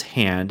Aquaman's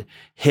hand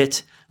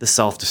hit the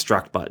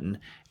self-destruct button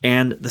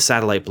and the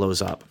satellite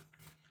blows up.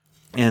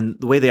 And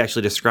the way they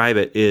actually describe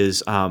it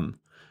is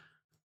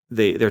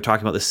they're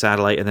talking about the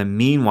satellite, and then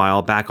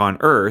meanwhile, back on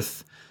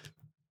Earth,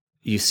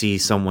 you see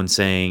someone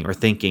saying or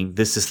thinking,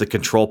 this is the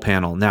control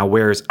panel. Now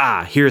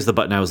here's the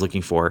button I was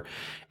looking for.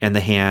 And the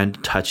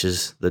hand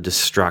touches the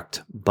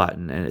destruct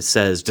button, and it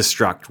says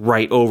destruct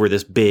right over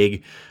this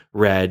big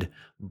red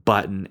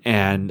button.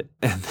 And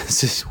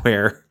this is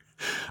where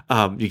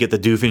you get the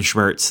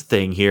Doofenshmirtz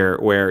thing here,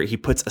 where he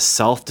puts a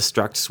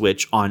self-destruct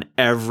switch on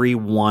every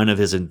one of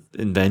his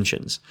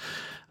inventions.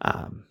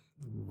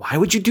 Why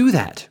would you do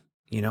that?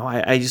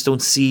 I just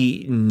don't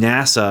see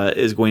NASA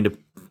is going to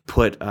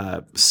put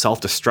a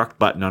self-destruct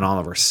button on all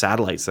of our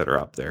satellites that are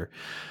up there.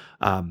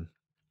 Then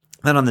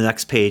on the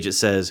next page, it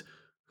says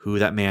who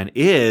that man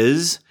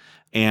is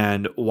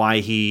and why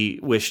he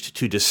wished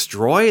to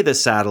destroy the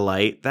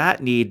satellite.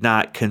 That need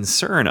not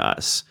concern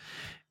us.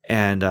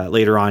 And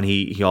later on,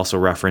 he also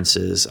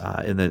references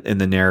in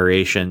the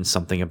narration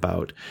something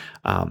about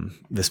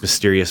this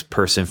mysterious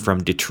person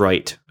from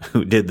Detroit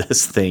who did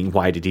this thing.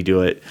 Why did he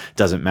do it?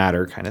 Doesn't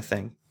matter, kind of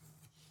thing.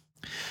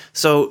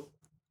 So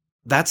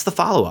that's the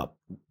follow-up.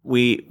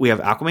 We have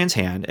Aquaman's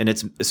hand, and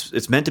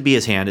it's meant to be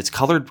his hand. It's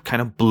colored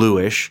kind of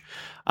bluish,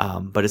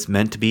 but it's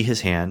meant to be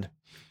his hand.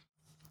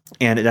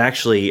 And it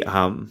actually,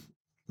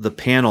 the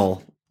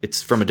panel,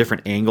 it's from a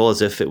different angle,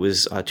 as if it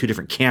was two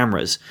different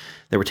cameras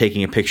that were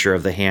taking a picture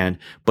of the hand,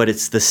 but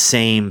it's the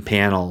same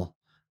panel,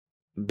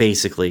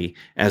 basically,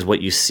 as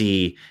what you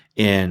see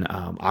in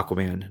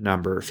Aquaman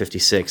number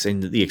 56.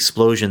 And the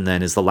explosion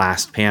then is the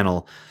last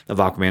panel of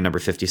Aquaman number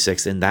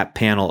 56. And that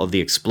panel of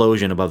the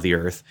explosion above the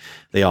Earth,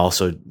 they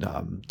also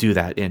do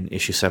that in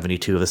issue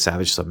 72 of The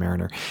Savage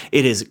Submariner.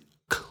 It is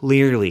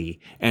clearly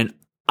and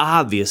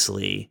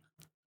obviously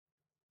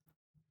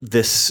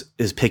this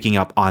is picking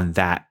up on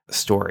that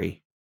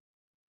story.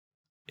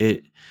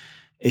 It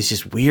is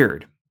just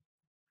weird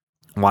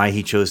why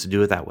he chose to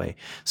do it that way.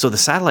 So the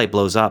satellite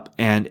blows up,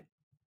 and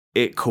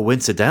it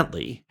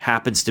coincidentally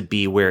happens to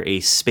be where a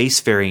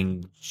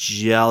spacefaring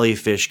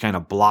jellyfish kind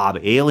of blob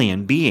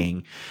alien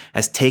being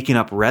has taken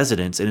up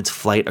residence in its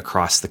flight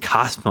across the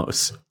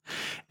cosmos.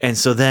 And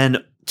so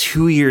then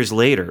 2 years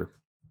later,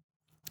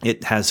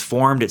 it has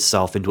formed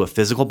itself into a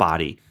physical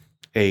body,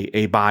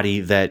 a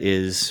body that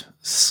is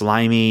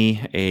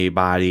slimy, a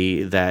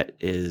body that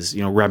is,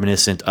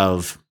 reminiscent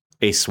of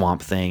a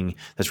swamp thing,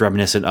 that's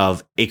reminiscent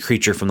of a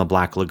creature from the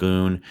Black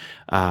Lagoon.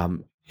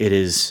 It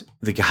is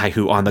the guy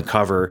who on the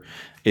cover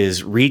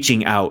is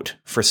reaching out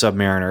for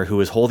Submariner,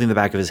 who is holding the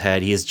back of his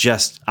head. He has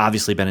just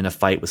obviously been in a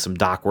fight with some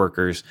dock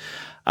workers.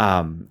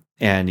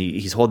 And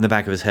he's holding the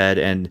back of his head,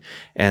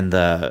 and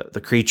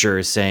the creature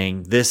is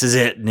saying, "This is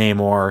it,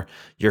 Namor,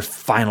 your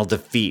final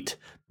defeat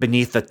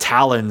beneath the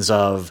talons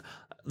of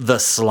the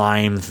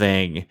slime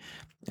thing."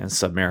 And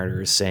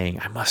Submariner is saying,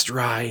 "I must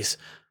rise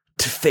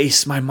to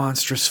face my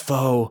monstrous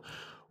foe,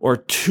 or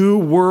two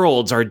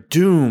worlds are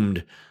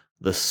doomed,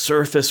 the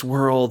surface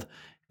world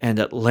and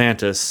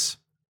Atlantis."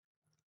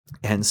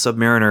 And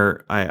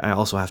Submariner, I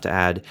also have to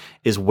add,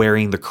 is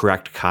wearing the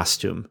correct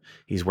costume.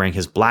 He's wearing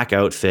his black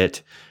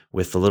outfit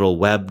with the little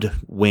webbed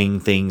wing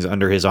things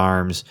under his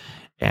arms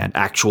and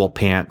actual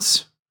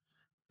pants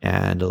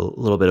and a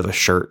little bit of a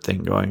shirt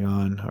thing going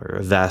on, or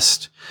a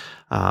vest.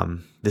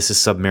 This is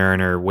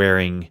Submariner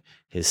wearing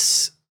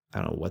his,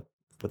 I don't know what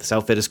this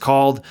outfit is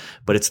called,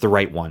 but it's the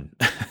right one.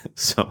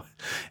 So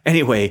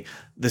anyway,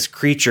 this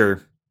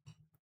creature,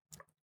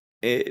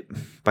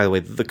 by the way,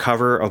 the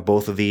cover of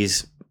both of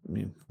these,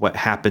 what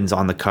happens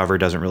on the cover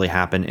doesn't really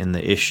happen in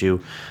the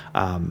issue.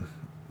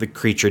 The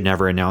creature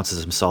never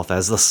announces himself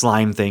as the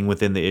slime thing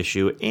within the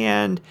issue,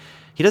 and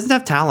he doesn't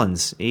have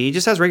talons. He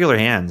just has regular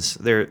hands.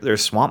 They're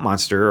swamp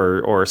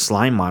monster or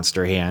slime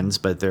monster hands,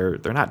 but they're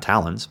not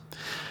talons.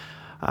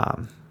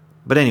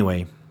 But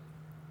anyway,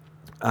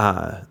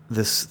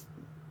 this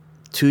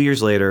 2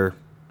 years later,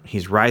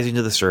 he's rising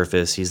to the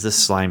surface. He's this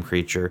slime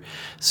creature.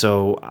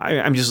 So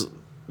I'm just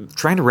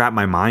trying to wrap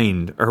my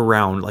mind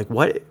around, like,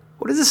 what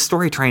is this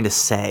story trying to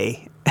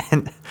say?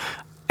 And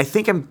I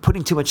think I'm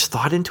putting too much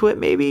thought into it,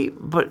 maybe,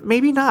 but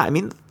maybe not. I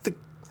mean,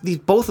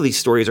 both of these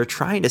stories are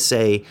trying to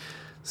say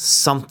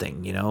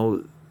something,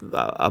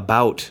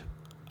 about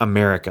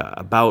America,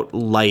 about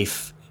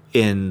life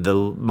in the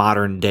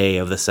modern day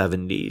of the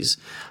 70s.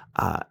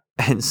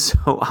 And so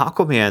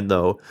Aquaman,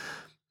 though,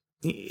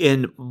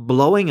 in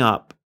blowing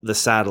up the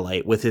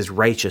satellite with his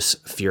righteous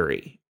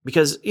fury,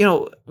 because,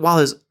 while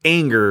his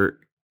anger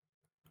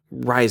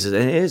rises,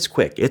 and it's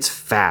quick, it's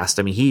fast.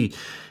 I mean,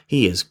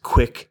 he is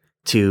quick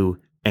to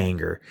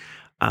anger.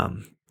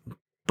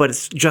 but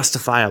it's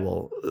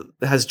justifiable.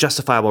 It has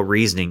justifiable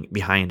reasoning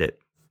behind it.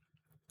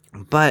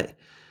 But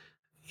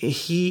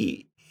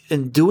he,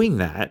 in doing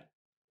that,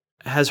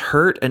 has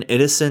hurt an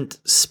innocent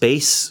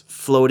space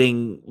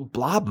floating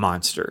blob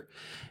monster.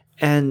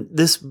 And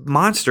this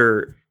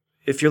monster,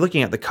 if you're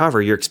looking at the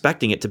cover, you're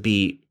expecting it to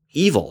be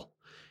evil.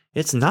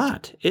 It's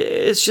not.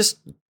 It's just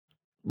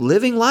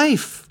living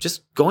life,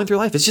 just going through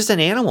life. It's just an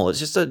animal. It's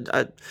just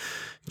a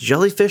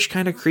jellyfish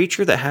kind of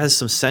creature that has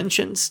some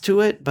sentience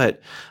to it.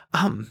 But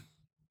and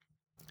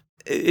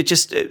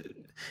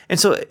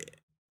so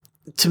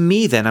to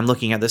me, then I'm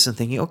looking at this and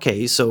thinking,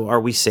 okay, so are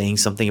we saying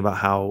something about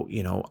how,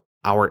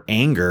 our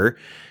anger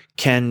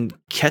can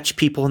catch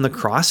people in the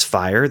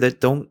crossfire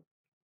that don't,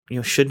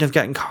 shouldn't have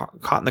gotten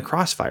caught in the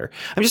crossfire?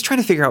 I'm just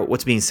trying to figure out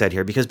what's being said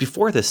here, because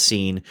before this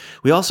scene,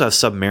 we also have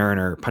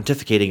Submariner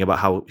pontificating about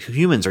how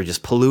humans are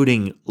just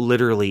polluting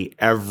literally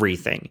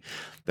everything.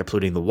 They're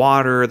polluting the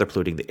water, they're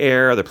polluting the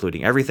air, they're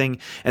polluting everything.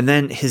 And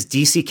then his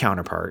DC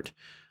counterpart,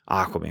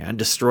 Aquaman,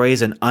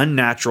 destroys an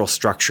unnatural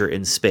structure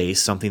in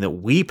space, something that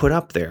we put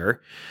up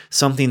there,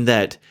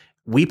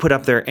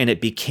 and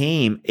it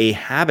became a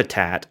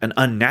habitat, an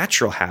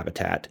unnatural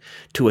habitat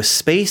to a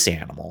space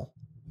animal,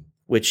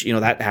 which,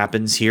 that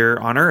happens here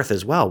on Earth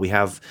as well. We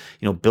have,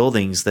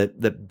 buildings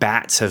that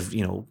bats have,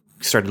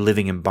 started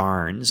living in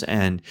barns,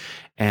 and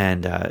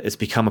it's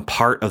become a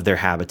part of their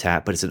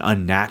habitat, but it's an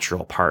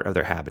unnatural part of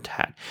their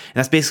habitat. And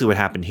that's basically what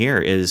happened here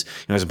is,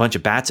 there's a bunch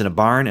of bats in a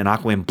barn, and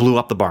Aquaman blew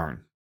up the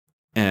barn.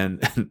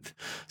 And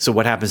so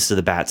what happens to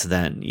the bats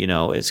then?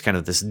 It's kind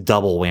of this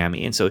double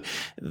whammy. And so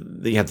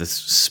you have this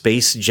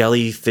space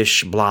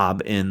jellyfish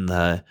blob in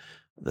the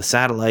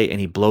satellite,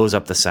 and he blows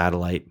up the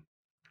satellite.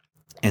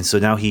 And so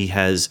now he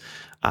has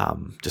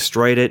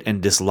destroyed it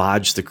and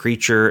dislodged the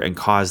creature and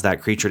caused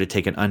that creature to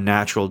take an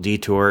unnatural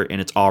detour in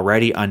its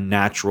already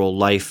unnatural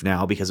life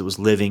now, because it was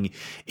living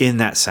in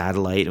that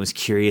satellite and was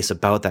curious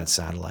about that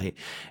satellite.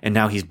 And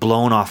now he's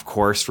blown off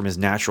course from his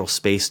natural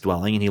space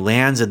dwelling, and he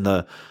lands in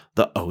the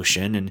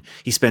ocean, and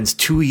he spends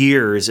 2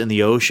 years in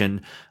the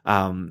ocean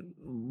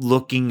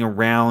looking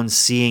around,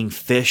 seeing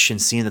fish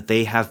and seeing that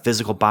they have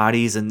physical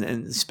bodies,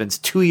 and spends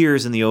 2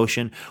 years in the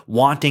ocean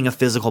wanting a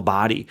physical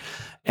body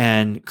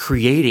and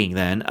creating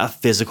then a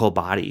physical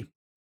body.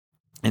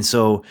 And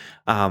so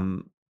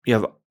you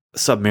have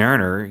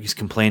Submariner. He's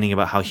complaining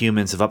about how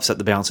humans have upset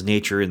the balance of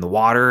nature in the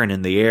water and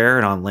in the air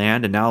and on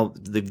land, and now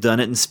they've done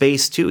it in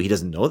space too. He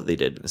doesn't know that they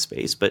did it in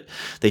space, but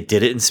they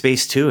did it in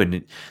space too.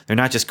 And they're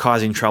not just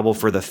causing trouble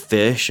for the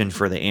fish and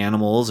for the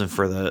animals and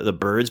for the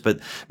birds, but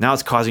now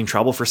it's causing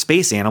trouble for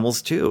space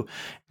animals too.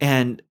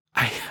 And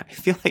I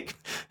feel like,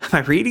 am I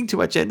reading too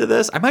much into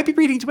this? I might be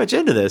reading too much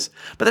into this.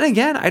 But then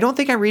again, I don't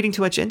think I'm reading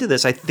too much into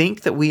this. I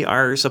think that we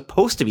are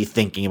supposed to be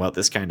thinking about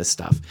this kind of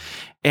stuff.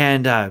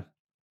 And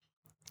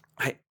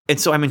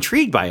so I'm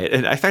intrigued by it,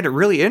 and I find it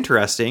really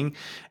interesting.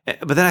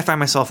 But then I find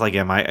myself like,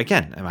 am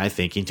I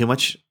thinking too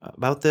much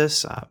about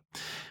this?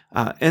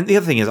 And the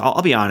other thing is,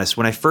 I'll be honest,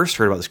 when I first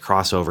heard about this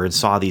crossover and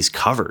saw these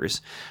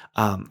covers,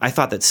 I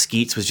thought that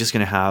Skeets was just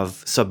going to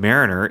have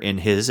Submariner in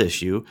his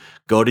issue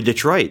go to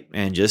Detroit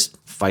and just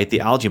fight the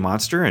algae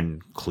monster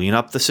and clean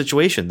up the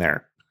situation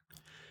there.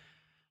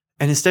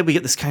 And instead we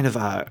get this kind of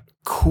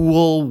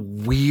cool,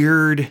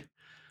 weird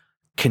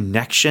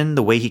connection,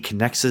 the way he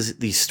connects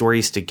these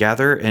stories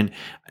together. And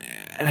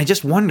I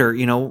just wonder,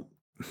 on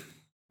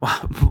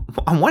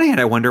one hand,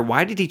 I wonder,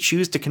 why did he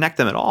choose to connect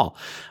them at all?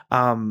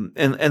 And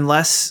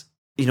unless,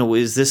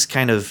 is this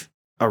kind of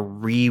a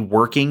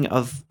reworking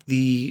of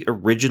the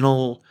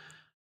original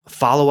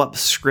follow-up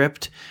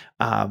script?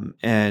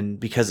 And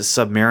because it's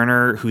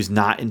Submariner who's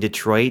not in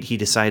Detroit, he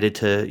decided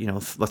to,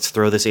 let's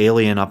throw this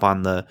alien up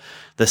on the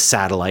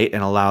satellite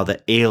and allow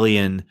the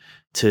alien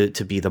to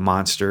be the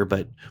monster,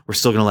 but we're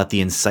still going to let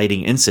the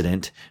inciting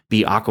incident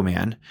be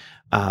Aquaman.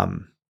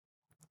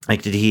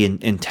 Did he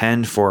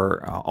intend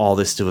for all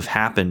this to have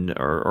happened,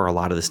 or a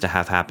lot of this to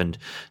have happened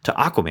to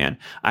Aquaman?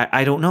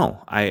 I don't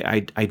know.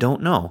 I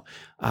don't know.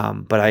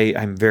 But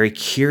I'm very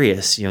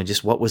curious,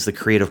 just what was the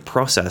creative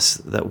process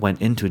that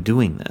went into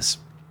doing this?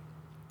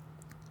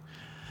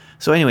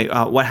 So anyway,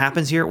 what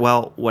happens here?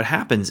 Well, what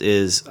happens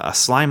is a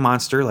slime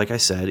monster, like I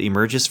said,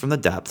 emerges from the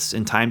depths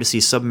in time to see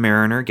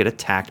Submariner get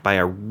attacked by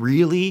a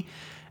really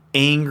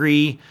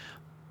angry,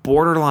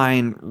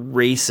 borderline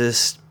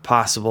racist,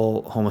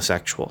 possible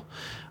homosexual.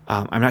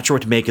 I'm not sure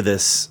what to make of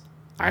this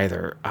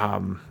either.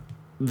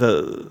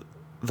 The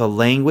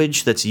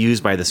language that's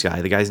used by this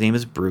guy, the guy's name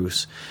is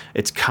Bruce.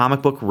 It's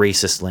comic book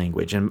racist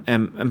language, and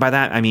by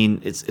that I mean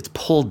it's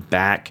pulled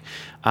back,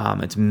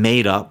 it's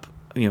made up,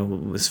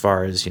 as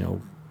far as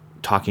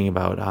talking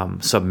about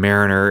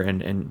Submariner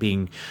and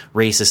being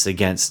racist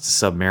against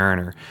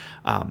Submariner.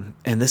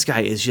 And this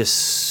guy is just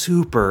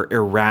super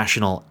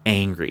irrational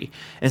angry.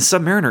 And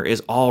Submariner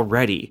is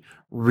already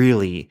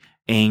really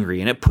angry.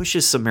 And it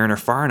pushes Submariner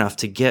far enough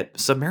to get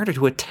Submariner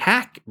to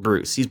attack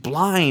Bruce. He's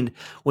blind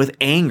with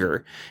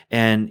anger.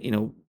 And,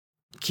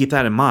 keep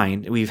that in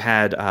mind. We've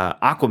had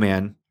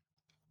Aquaman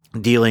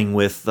dealing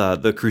with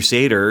the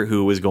Crusader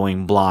who was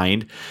going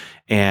blind.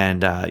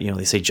 And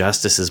they say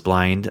Justice is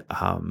blind,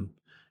 and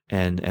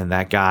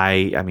that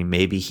guy. I mean,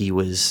 maybe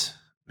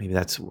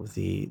that's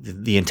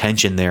the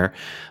intention there,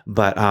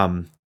 but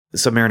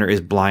Submariner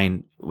is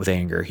blind with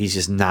anger. He's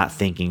just not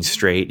thinking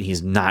straight.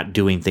 He's not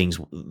doing things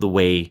the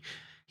way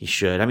he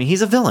should. I mean,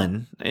 he's a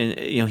villain, and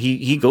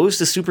he goes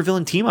to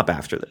supervillain team up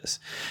after this.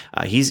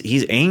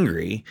 He's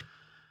angry,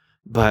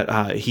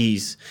 but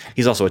he's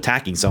also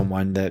attacking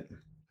someone that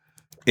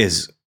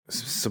is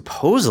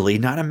supposedly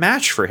not a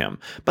match for him,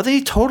 but then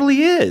he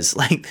totally is.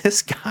 Like,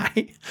 this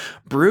guy,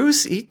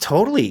 Bruce, he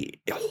totally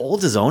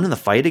holds his own in the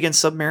fight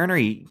against Submariner.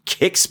 He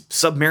kicks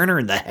Submariner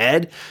in the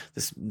head,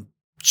 this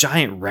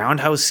giant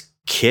roundhouse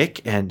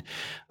kick, and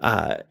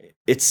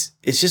it's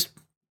just,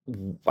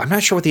 I'm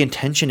not sure what the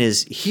intention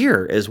is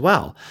here as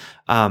well.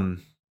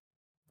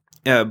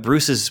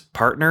 Bruce's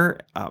partner,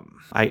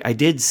 I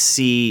did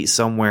see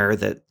somewhere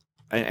that,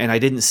 and I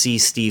didn't see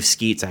Steve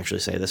Skeets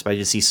actually say this, but I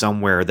did see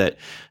somewhere that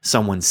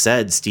someone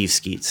said, Steve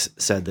Skeets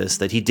said this,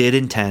 that he did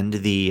intend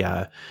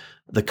the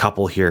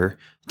couple here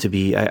to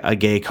be a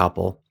gay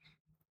couple.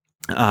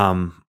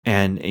 And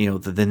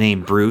the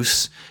name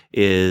Bruce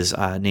is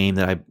a name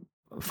that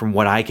from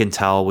what I can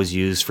tell, was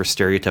used for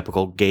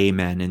stereotypical gay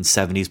men in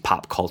 70s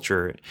pop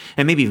culture,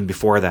 and maybe even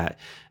before that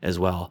as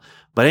well.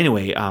 But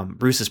anyway,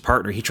 Bruce's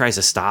partner, he tries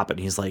to stop it. And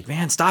he's like,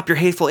 man, stop your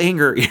hateful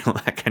anger,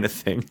 that kind of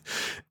thing.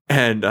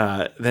 And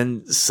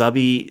then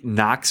Subby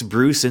knocks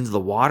Bruce into the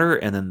water,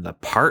 and then the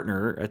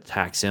partner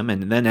attacks him,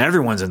 and then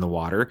everyone's in the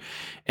water.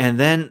 And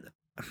then,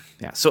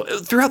 so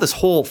throughout this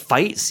whole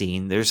fight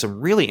scene, there's some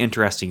really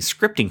interesting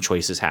scripting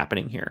choices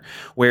happening here,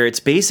 where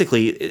it's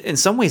basically, in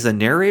some ways, the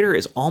narrator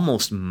is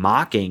almost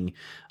mocking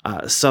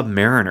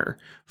Submariner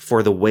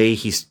for the way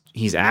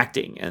he's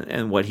acting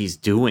and what he's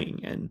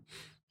doing. And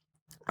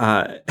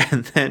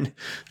then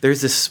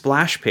there's this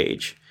splash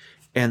page,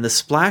 and the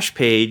splash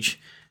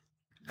page,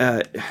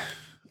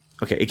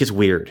 it gets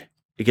weird.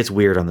 It gets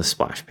weird on the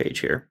splash page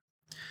here.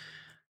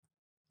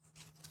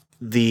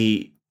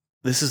 This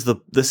is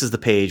the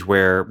page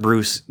where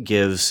Bruce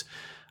gives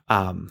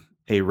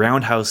a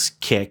roundhouse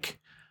kick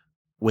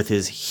with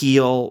his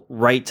heel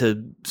right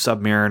to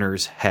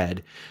Submariner's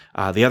head.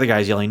 The other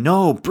guy's yelling,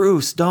 "No,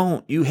 Bruce,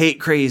 don't! You hate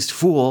crazed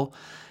fool!"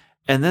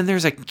 And then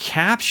there's a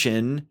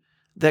caption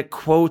that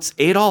quotes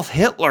Adolf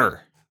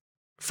Hitler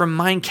from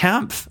Mein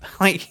Kampf.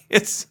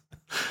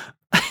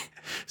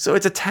 So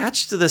it's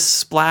attached to this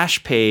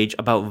splash page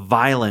about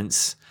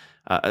violence.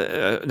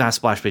 Not a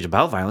splash page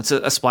about violence,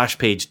 a splash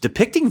page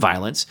depicting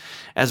violence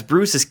as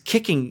Bruce is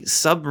kicking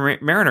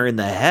Submariner in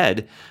the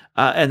head.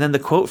 And then the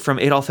quote from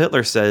Adolf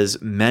Hitler says,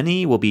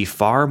 "Many will be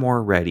far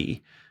more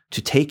ready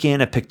to take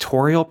in a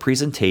pictorial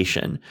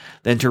presentation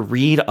than to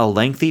read a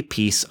lengthy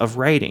piece of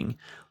writing.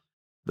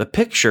 The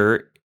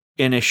picture,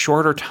 in a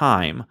shorter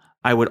time,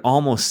 I would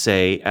almost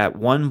say at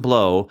one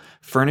blow,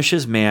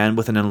 furnishes man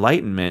with an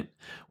enlightenment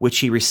which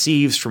he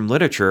receives from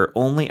literature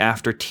only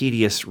after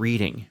tedious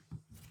reading."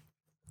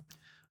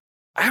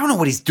 I don't know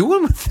what he's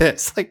doing with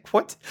this.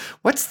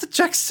 What's the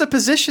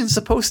juxtaposition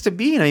supposed to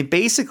be? I mean,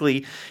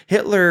 basically,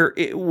 Hitler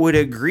would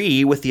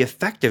agree with the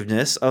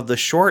effectiveness of the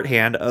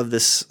shorthand of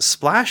this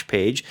splash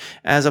page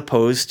as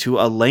opposed to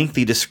a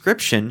lengthy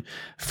description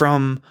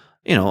from,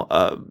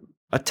 a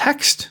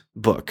text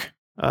book.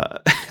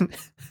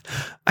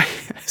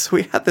 So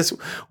we have this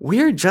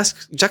weird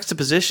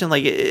juxtaposition.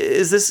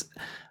 Is this...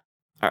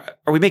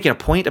 Are we making a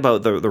point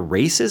about the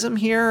racism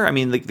here? I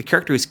mean, the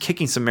character who's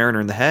kicking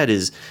Submariner in the head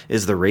is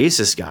the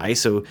racist guy.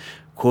 So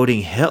quoting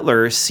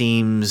Hitler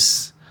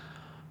seems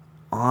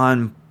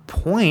on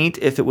point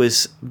if it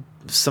was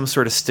some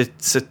sort of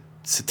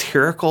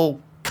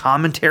satirical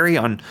commentary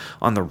on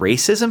the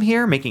racism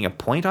here, making a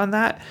point on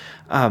that.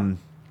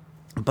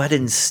 But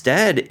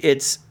instead,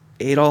 it's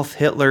Adolf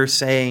Hitler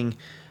saying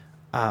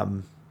a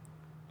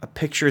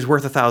picture is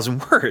worth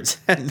 1,000 words.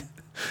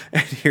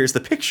 And here's the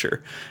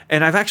picture.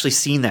 And I've actually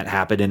seen that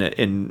happen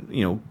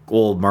in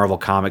old Marvel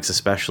comics,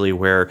 especially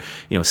where,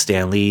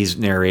 Stan Lee's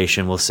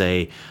narration will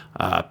say,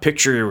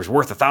 picture was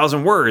worth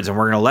 1,000 words, and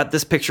we're going to let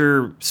this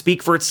picture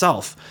speak for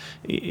itself.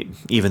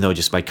 Even though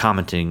just by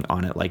commenting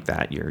on it like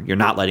that, you're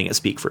not letting it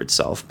speak for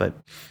itself. But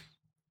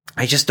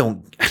I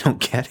don't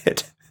get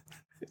it.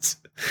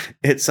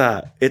 It's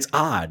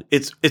odd.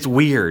 It's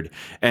weird.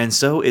 And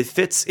so it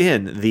fits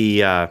in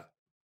the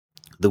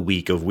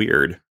week of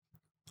weird.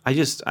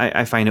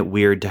 I find it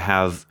weird to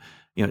have,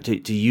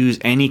 to use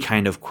any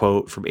kind of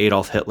quote from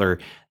Adolf Hitler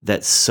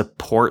that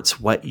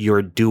supports what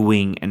you're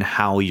doing and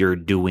how you're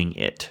doing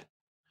it.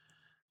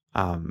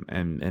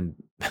 And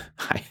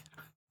I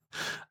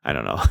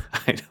don't know.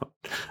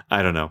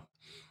 I don't know.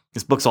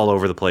 This book's all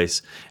over the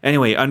place.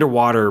 Anyway,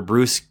 underwater,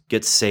 Bruce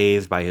gets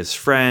saved by his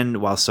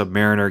friend while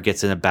Submariner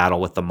gets in a battle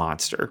with the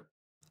monster.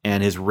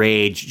 And his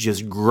rage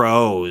just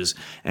grows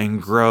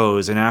and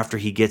grows. And after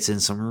he gets in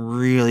some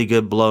really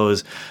good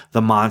blows,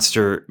 the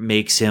monster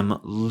makes him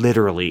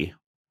literally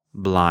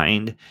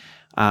blind.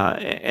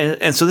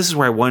 And so this is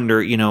where I wonder,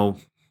 I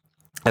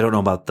don't know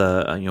about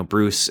the,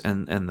 Bruce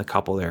and the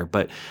couple there,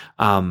 but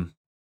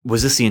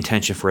was this the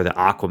intention for the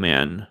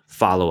Aquaman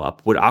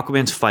follow-up? Would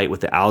Aquaman's fight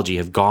with the algae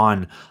have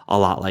gone a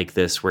lot like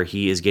this, where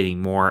he is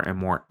getting more and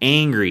more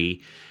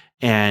angry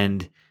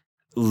and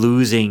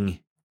losing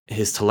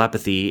his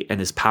telepathy and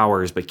his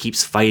powers, but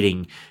keeps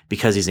fighting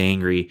because he's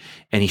angry,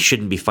 and he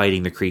shouldn't be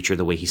fighting the creature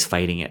the way he's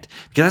fighting it?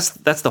 Because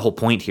that's the whole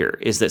point here,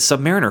 is that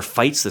Submariner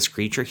fights this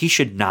creature. He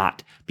should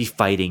not be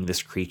fighting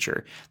this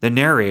creature. The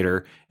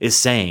narrator is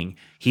saying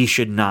he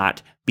should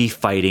not be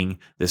fighting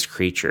this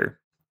creature.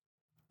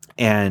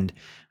 And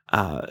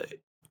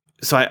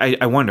so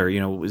I wonder,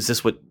 is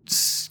this what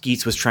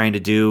Skeets was trying to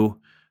do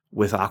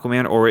with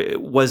Aquaman, or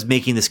was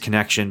making this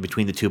connection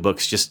between the two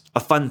books just a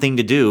fun thing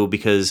to do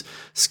because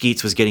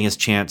Skeets was getting his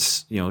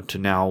chance, to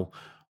now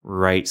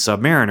write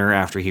Submariner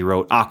after he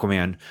wrote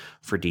Aquaman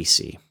for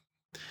DC?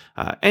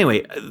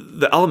 Anyway,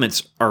 the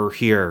elements are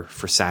here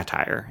for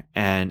satire,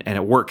 and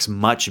it works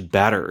much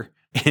better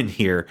in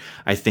here,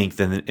 I think,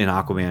 than in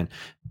Aquaman.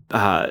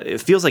 It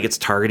feels like it's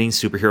targeting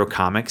superhero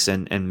comics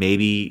and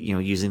maybe,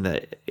 using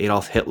the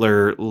Adolf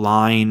Hitler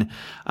line.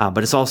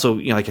 But it's also,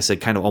 like I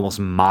said, kind of almost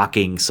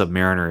mocking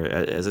Submariner,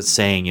 as it's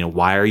saying,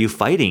 why are you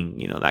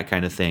fighting? That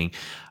kind of thing.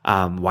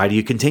 Why do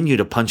you continue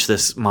to punch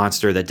this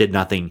monster that did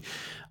nothing?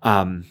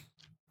 And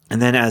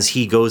then as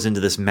he goes into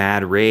this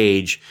mad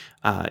rage,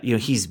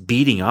 he's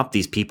beating up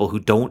these people who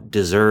don't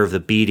deserve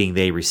the beating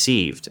they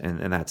received.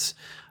 And that's,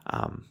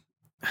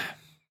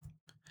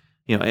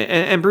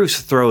 and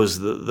Bruce throws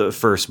the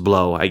first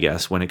blow, I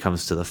guess, when it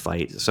comes to the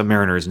fight.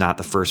 Submariner is not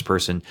the first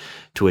person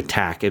to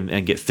attack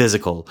and get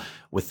physical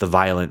with the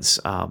violence.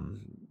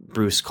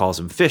 Bruce calls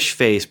him fish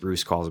face.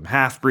 Bruce calls him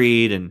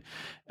half-breed, and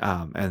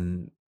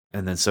then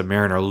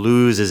Submariner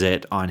loses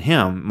it on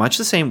him, much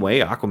the same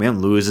way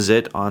Aquaman loses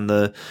it on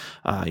the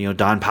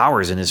Don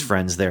Powers and his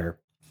friends there.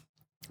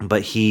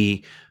 But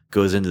he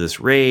goes into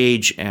this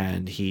rage,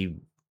 and he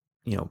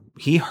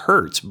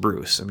hurts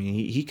Bruce. I mean,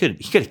 he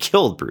could have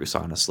killed Bruce,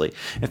 honestly.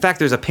 In fact,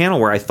 there's a panel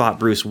where I thought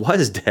Bruce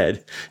was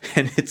dead,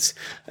 and it's,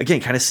 again,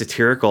 kind of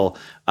satirical.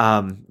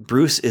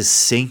 Bruce is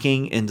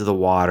sinking into the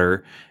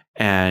water,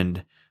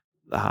 and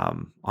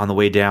on the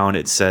way down,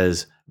 it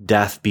says,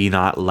 "Death be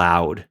not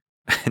loud."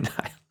 And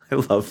I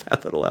love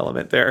that little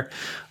element there.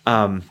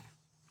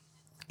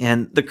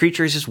 And the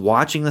creature is just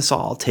watching this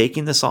all,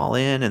 taking this all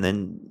in, and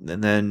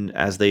then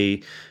as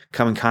they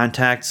come in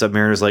contact,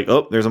 Submariner's like,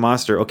 "Oh, there's a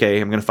monster. Okay,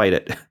 I'm going to fight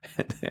it."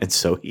 And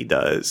so he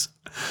does.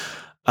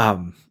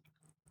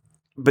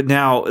 But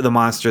now the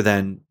monster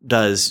then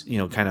does,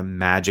 kind of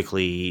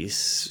magically,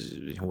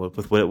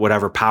 with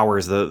whatever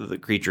powers the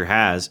creature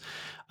has,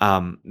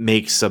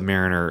 makes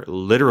Submariner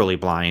literally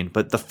blind,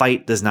 but the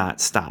fight does not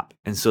stop.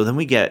 And so then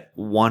we get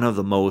one of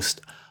the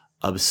most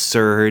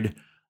absurd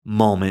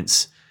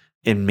moments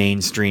in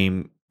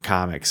mainstream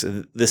comics.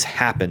 This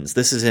happens.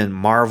 This is in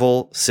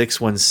Marvel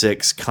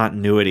 616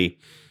 continuity.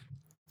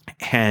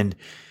 And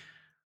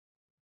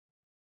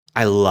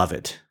I love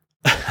it.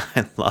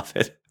 I love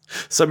it.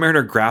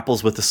 Submariner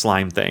grapples with the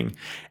slime thing,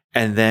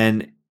 and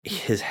then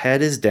his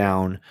head is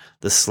down.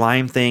 The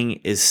slime thing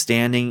is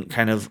standing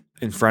kind of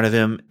in front of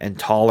him and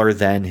taller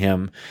than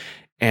him.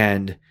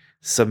 And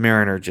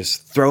Submariner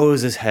just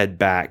throws his head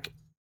back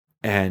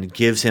and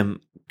gives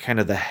him kind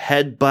of the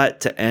headbutt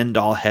to end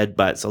all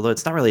headbutts, although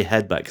it's not really a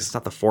headbutt because it's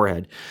not the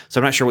forehead. So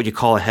I'm not sure what you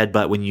call a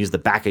headbutt when you use the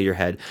back of your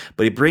head,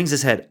 but he brings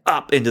his head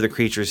up into the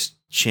creature's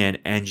chin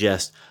and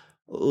just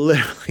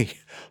literally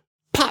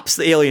pops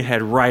the alien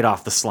head right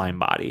off the slime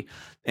body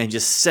and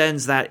just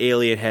sends that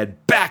alien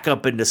head back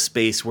up into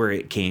space where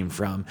it came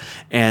from.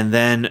 And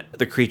then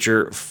the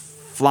creature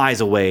flies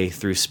away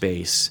through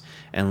space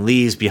and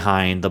leaves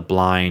behind the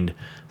blind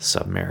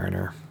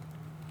Submariner.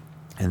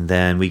 And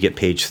then we get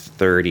page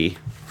 30.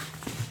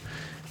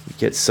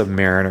 Get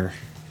Submariner,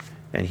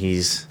 and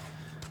he's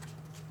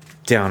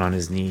down on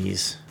his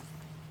knees,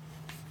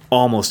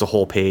 almost a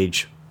whole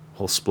page,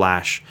 whole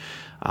splash.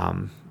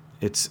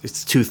 It's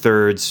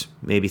 2/3,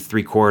 maybe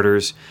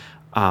 3/4,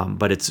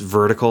 but it's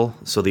vertical.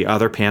 So the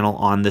other panel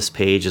on this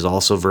page is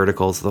also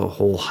vertical. It's the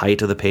whole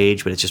height of the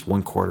page, but it's just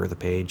 1/4 of the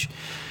page.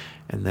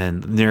 And then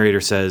the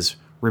narrator says,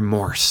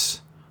 "Remorse.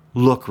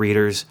 Look,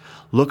 readers,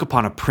 look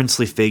upon a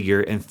princely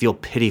figure and feel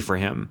pity for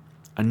him.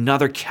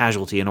 Another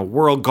casualty in a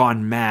world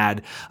gone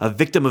mad, a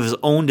victim of his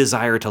own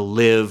desire to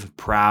live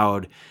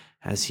proud.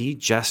 Has he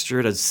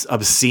gestured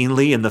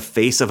obscenely in the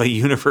face of a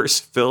universe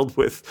filled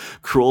with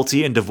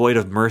cruelty and devoid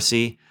of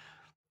mercy?"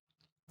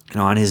 And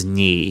on his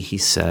knee, he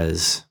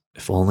says,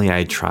 "If only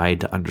I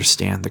tried to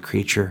understand the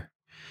creature,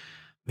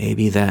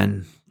 maybe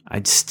then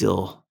I'd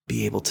still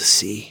be able to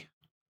see."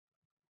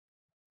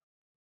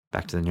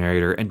 Back to the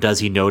narrator. And does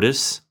he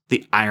notice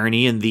the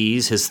irony in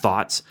these, his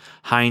thoughts?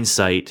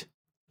 Hindsight.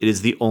 It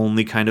is the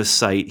only kind of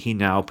sight he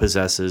now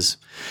possesses.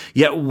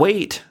 Yet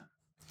wait,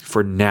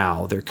 for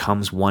now there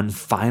comes one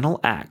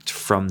final act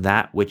from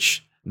that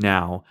which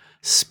now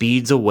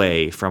speeds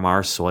away from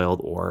our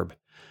soiled orb.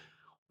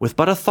 With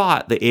but a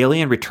thought, the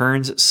alien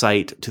returns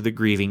sight to the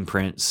grieving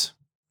prince.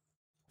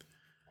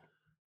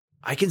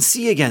 "I can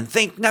see again.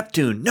 Thank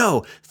Neptune.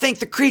 No, thank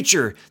the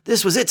creature.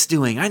 This was its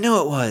doing. I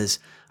know it was.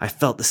 I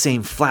felt the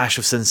same flash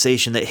of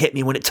sensation that hit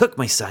me when it took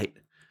my sight.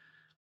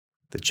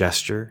 The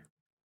gesture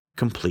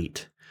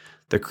complete.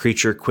 The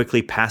creature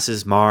quickly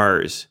passes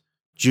Mars,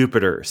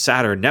 Jupiter,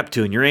 Saturn,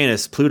 Neptune,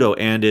 Uranus, Pluto,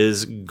 and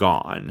is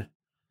gone.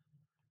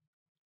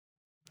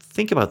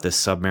 Think about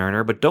this,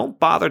 Submariner, but don't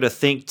bother to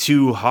think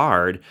too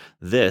hard.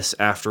 This,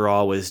 after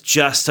all, was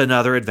just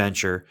another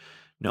adventure,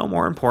 no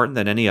more important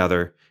than any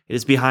other. It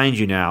is behind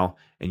you now,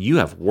 and you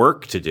have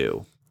work to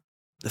do.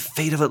 The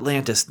fate of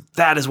Atlantis,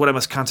 that is what I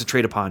must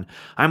concentrate upon.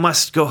 I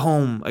must go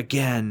home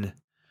again.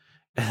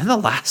 And then the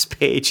last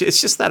page, it's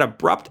just that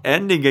abrupt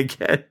ending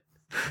again.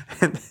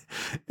 And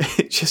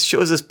it just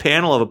shows this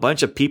panel of a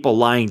bunch of people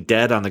lying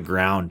dead on the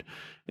ground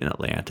in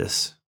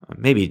Atlantis.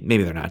 Maybe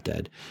they're not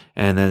dead.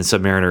 And then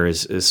Submariner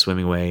is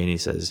swimming away, and he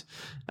says,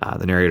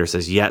 the narrator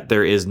says, "Yet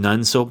there is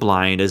none so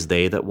blind as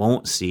they that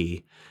won't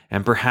see.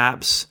 And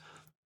perhaps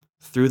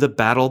through the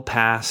battle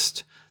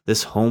past,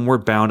 this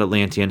homeward bound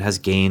Atlantean has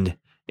gained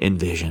in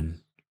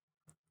vision."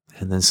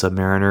 And then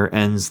Submariner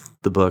ends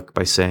the book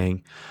by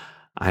saying,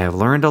 "I have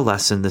learned a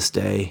lesson this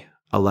day,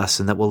 a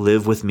lesson that will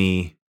live with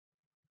me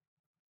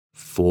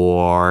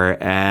forever."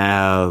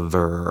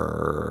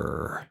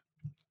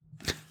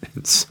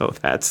 And so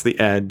that's the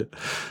end.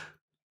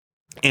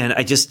 And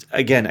I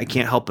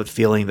can't help but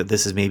feeling that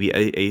this is maybe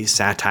a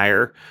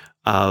satire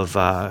of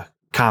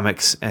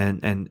comics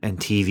and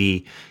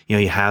TV. You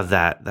know, you have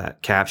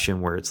that caption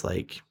where it's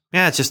like,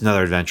 yeah, it's just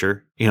another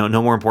adventure,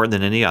 no more important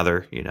than any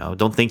other,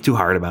 don't think too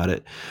hard about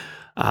it.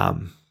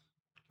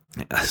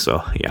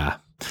 So yeah,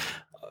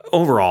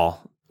 overall,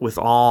 with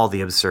all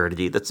the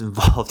absurdity that's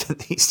involved in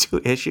these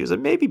two issues,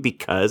 and maybe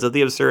because of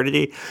the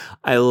absurdity,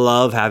 I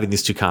love having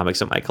these two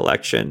comics in my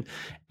collection,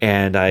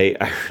 and I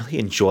really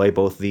enjoy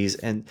both of these.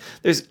 And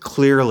there's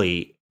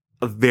clearly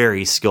a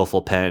very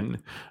skillful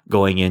pen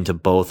going into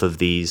both of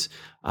these.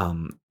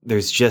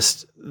 There's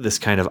just this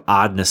kind of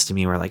oddness to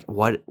me where like,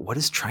 what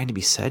is trying to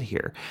be said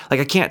here? Like,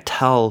 I can't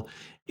tell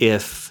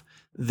if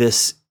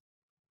this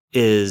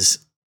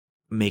is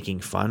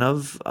making fun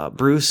of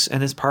Bruce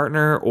and his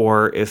partner,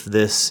 or if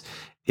this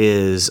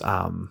is,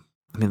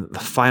 the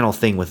final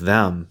thing with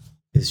them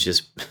is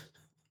just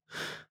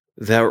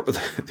they're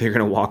going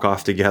to walk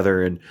off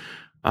together and,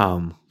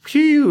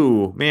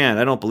 phew, man,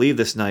 I don't believe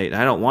this night.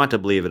 I don't want to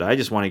believe it. I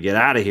just want to get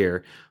out of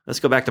here. Let's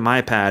go back to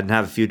my pad and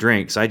have a few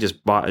drinks. I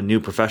just bought a new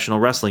professional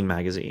wrestling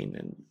magazine.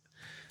 And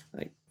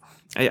like,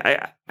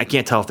 I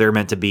can't tell if they're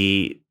meant to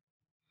be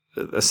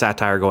a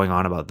satire going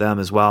on about them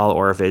as well,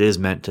 or if it is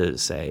meant to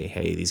say,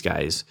 hey, these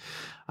guys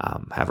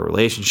have a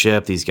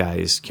relationship. These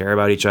guys care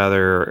about each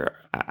other.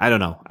 I don't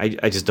know.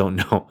 I just don't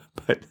know.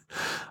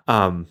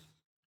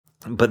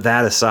 But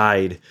that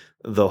aside,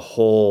 the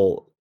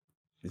whole,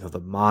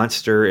 the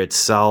monster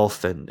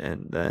itself, and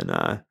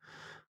then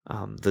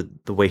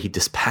the way he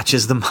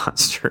dispatches the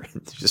monster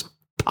and just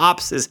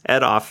pops his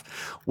head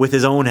off with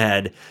his own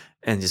head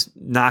and just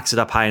knocks it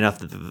up high enough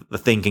that the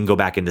thing can go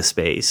back into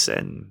space.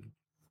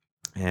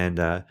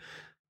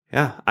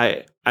 Yeah,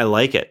 I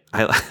like it.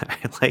 I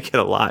like it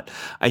a lot.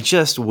 I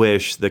just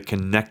wish the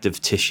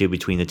connective tissue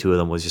between the two of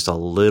them was just a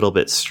little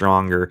bit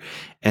stronger,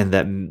 and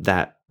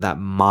that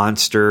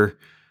monster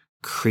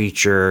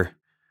creature,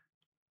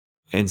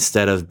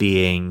 instead of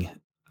being,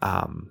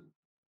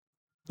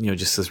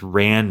 just this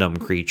random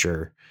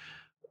creature,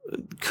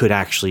 could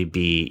actually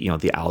be,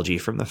 the algae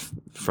from the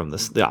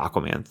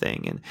Aquaman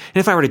thing. And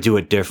if I were to do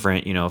it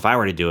different, if I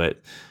were to do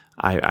it,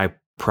 I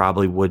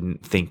probably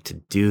wouldn't think to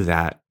do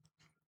that.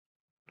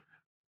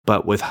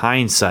 But with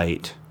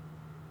hindsight,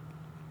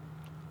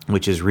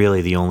 which is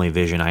really the only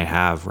vision I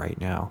have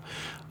right now,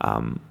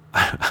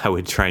 I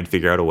would try and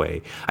figure out a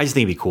way. I just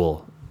think it'd be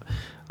cool.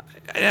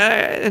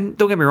 And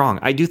don't get me wrong,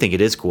 I do think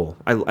it is cool.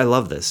 I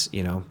love this,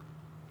 I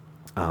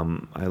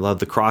love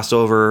the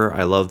crossover.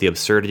 I love the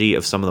absurdity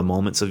of some of the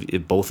moments of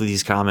both of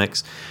these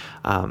comics.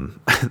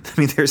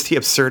 There's the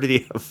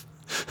absurdity of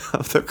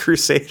the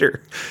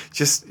Crusader.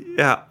 Just,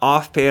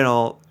 off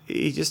panel,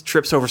 he just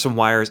trips over some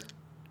wires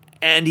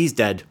and he's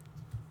dead.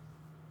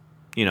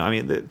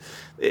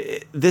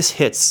 This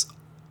hits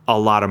a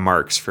lot of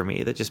marks for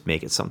me that just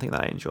make it something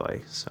that I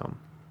enjoy. So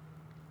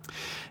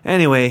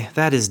anyway,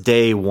 that is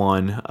day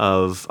one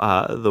of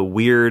the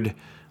week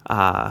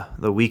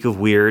of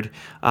weird.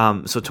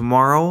 So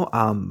tomorrow,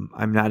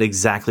 I'm not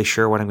exactly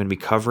sure what I'm going to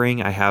be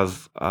covering. I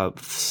have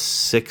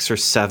 6 or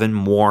 7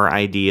 more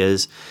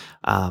ideas,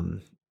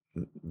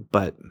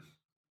 but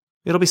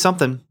it'll be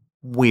something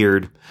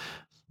weird.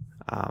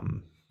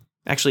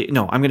 Actually,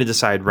 no, I'm going to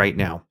decide right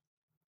now.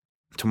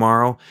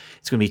 Tomorrow,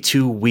 it's going to be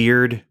 2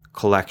 weird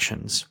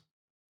collections.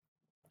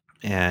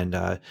 And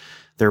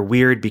they're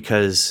weird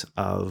because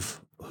of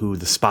who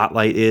the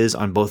spotlight is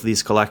on both of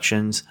these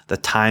collections, the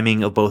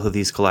timing of both of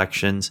these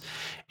collections.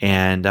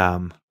 And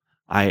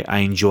I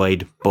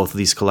enjoyed both of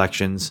these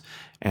collections.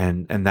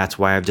 And that's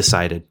why I've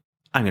decided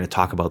I'm going to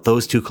talk about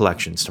those 2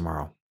 collections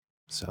tomorrow.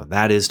 So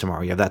that is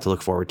tomorrow. You have that to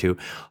look forward to.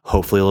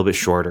 Hopefully a little bit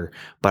shorter.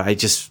 But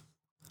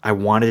I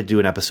wanted to do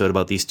an episode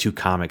about these two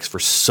comics for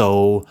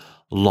so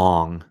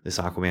long, this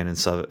Aquaman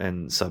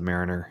and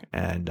Submariner,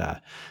 and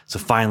so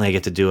finally I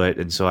get to do it.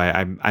 And so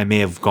I may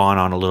have gone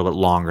on a little bit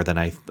longer than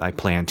I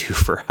planned to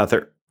for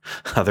other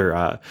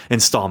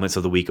installments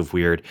of the Week of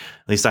Weird.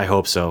 At least I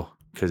hope so,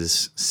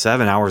 because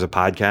 7 hours of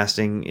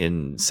podcasting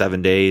in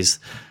 7 days,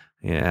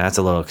 yeah, that's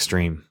a little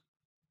extreme.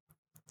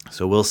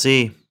 So we'll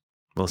see.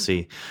 We'll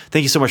see.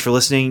 Thank you so much for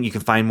listening. You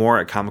can find more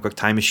at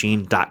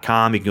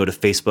comicbooktimemachine.com. You can go to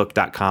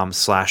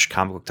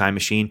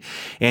facebook.com/comicbooktimemachine,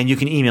 and you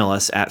can email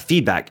us at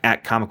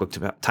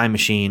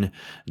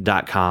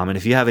feedback@comicbooktimemachine.com. And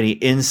if you have any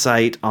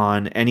insight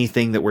on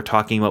anything that we're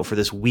talking about for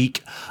this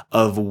Week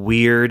of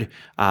Weird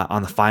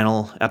on the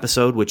final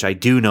episode, which I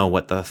do know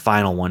what the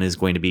final one is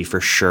going to be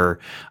for sure,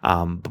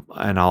 and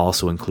I'll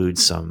also include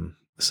some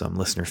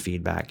listener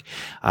feedback.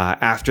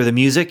 After the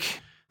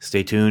music,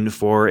 stay tuned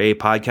for a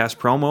podcast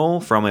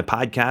promo from a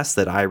podcast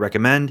that I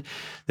recommend.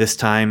 This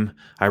time,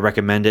 I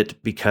recommend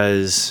it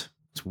because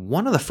it's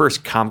one of the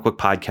first comic book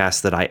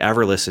podcasts that I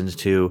ever listened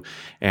to,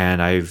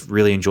 and I've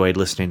really enjoyed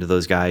listening to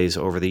those guys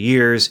over the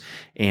years,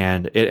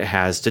 and it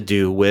has to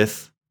do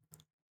with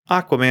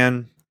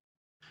Aquaman.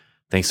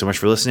 Thanks so much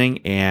for listening,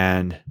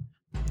 and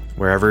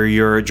wherever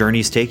your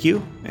journeys take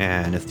you,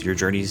 and if your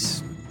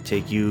journeys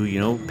take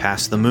you,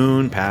 past the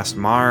moon, past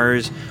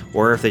Mars,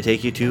 or if they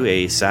take you to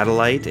a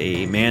satellite,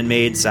 a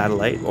man-made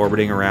satellite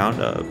orbiting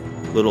around a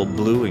little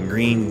blue and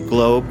green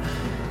globe,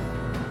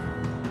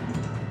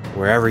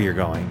 wherever you're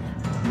going,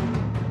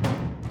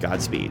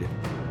 Godspeed.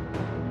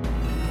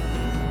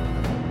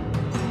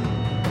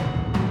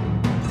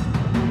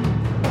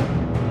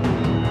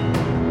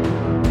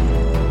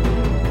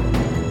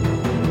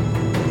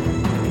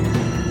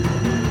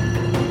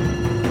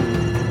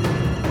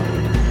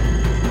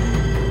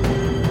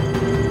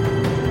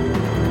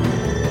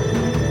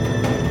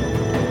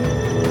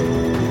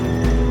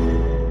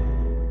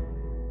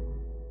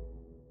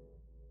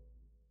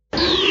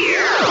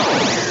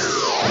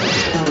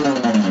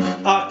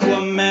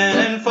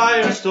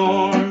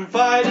 Firestorm,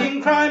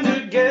 fighting crime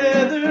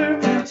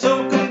together,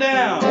 soak 'em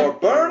down or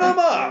burn 'em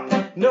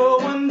up. No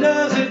one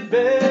does it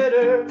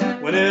better.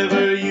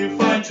 Whenever you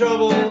find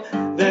trouble,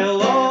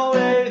 they'll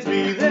always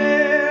be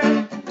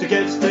there to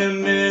catch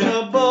them in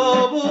a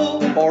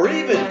bubble or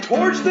even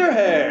torch their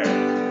hair.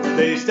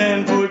 They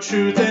stand for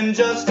truth and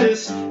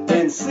justice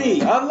in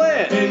sea, on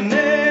land, in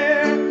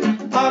air.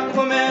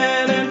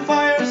 Aquaman and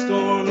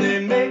Firestorm, they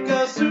make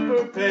a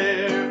super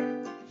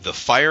pair. The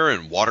Fire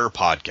and Water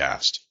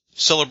Podcast,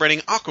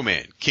 celebrating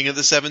Aquaman, King of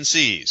the Seven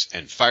Seas,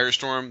 and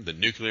Firestorm, the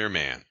Nuclear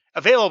Man.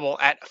 Available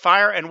at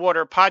Fire and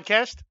Water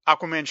Podcast,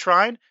 Aquaman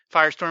Shrine,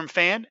 Firestorm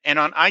Fan, and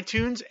on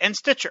iTunes and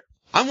Stitcher.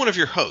 I'm one of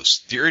your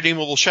hosts, the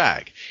Irredeemable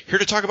Shag, here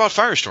to talk about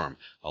Firestorm.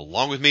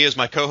 Along with me is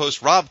my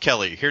co-host Rob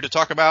Kelly, here to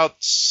talk about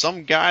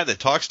some guy that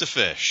talks to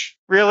fish.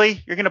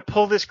 Really? You're going to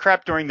pull this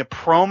crap during the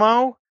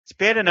promo? It's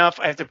bad enough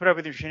I have to put up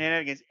with your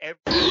shenanigans every...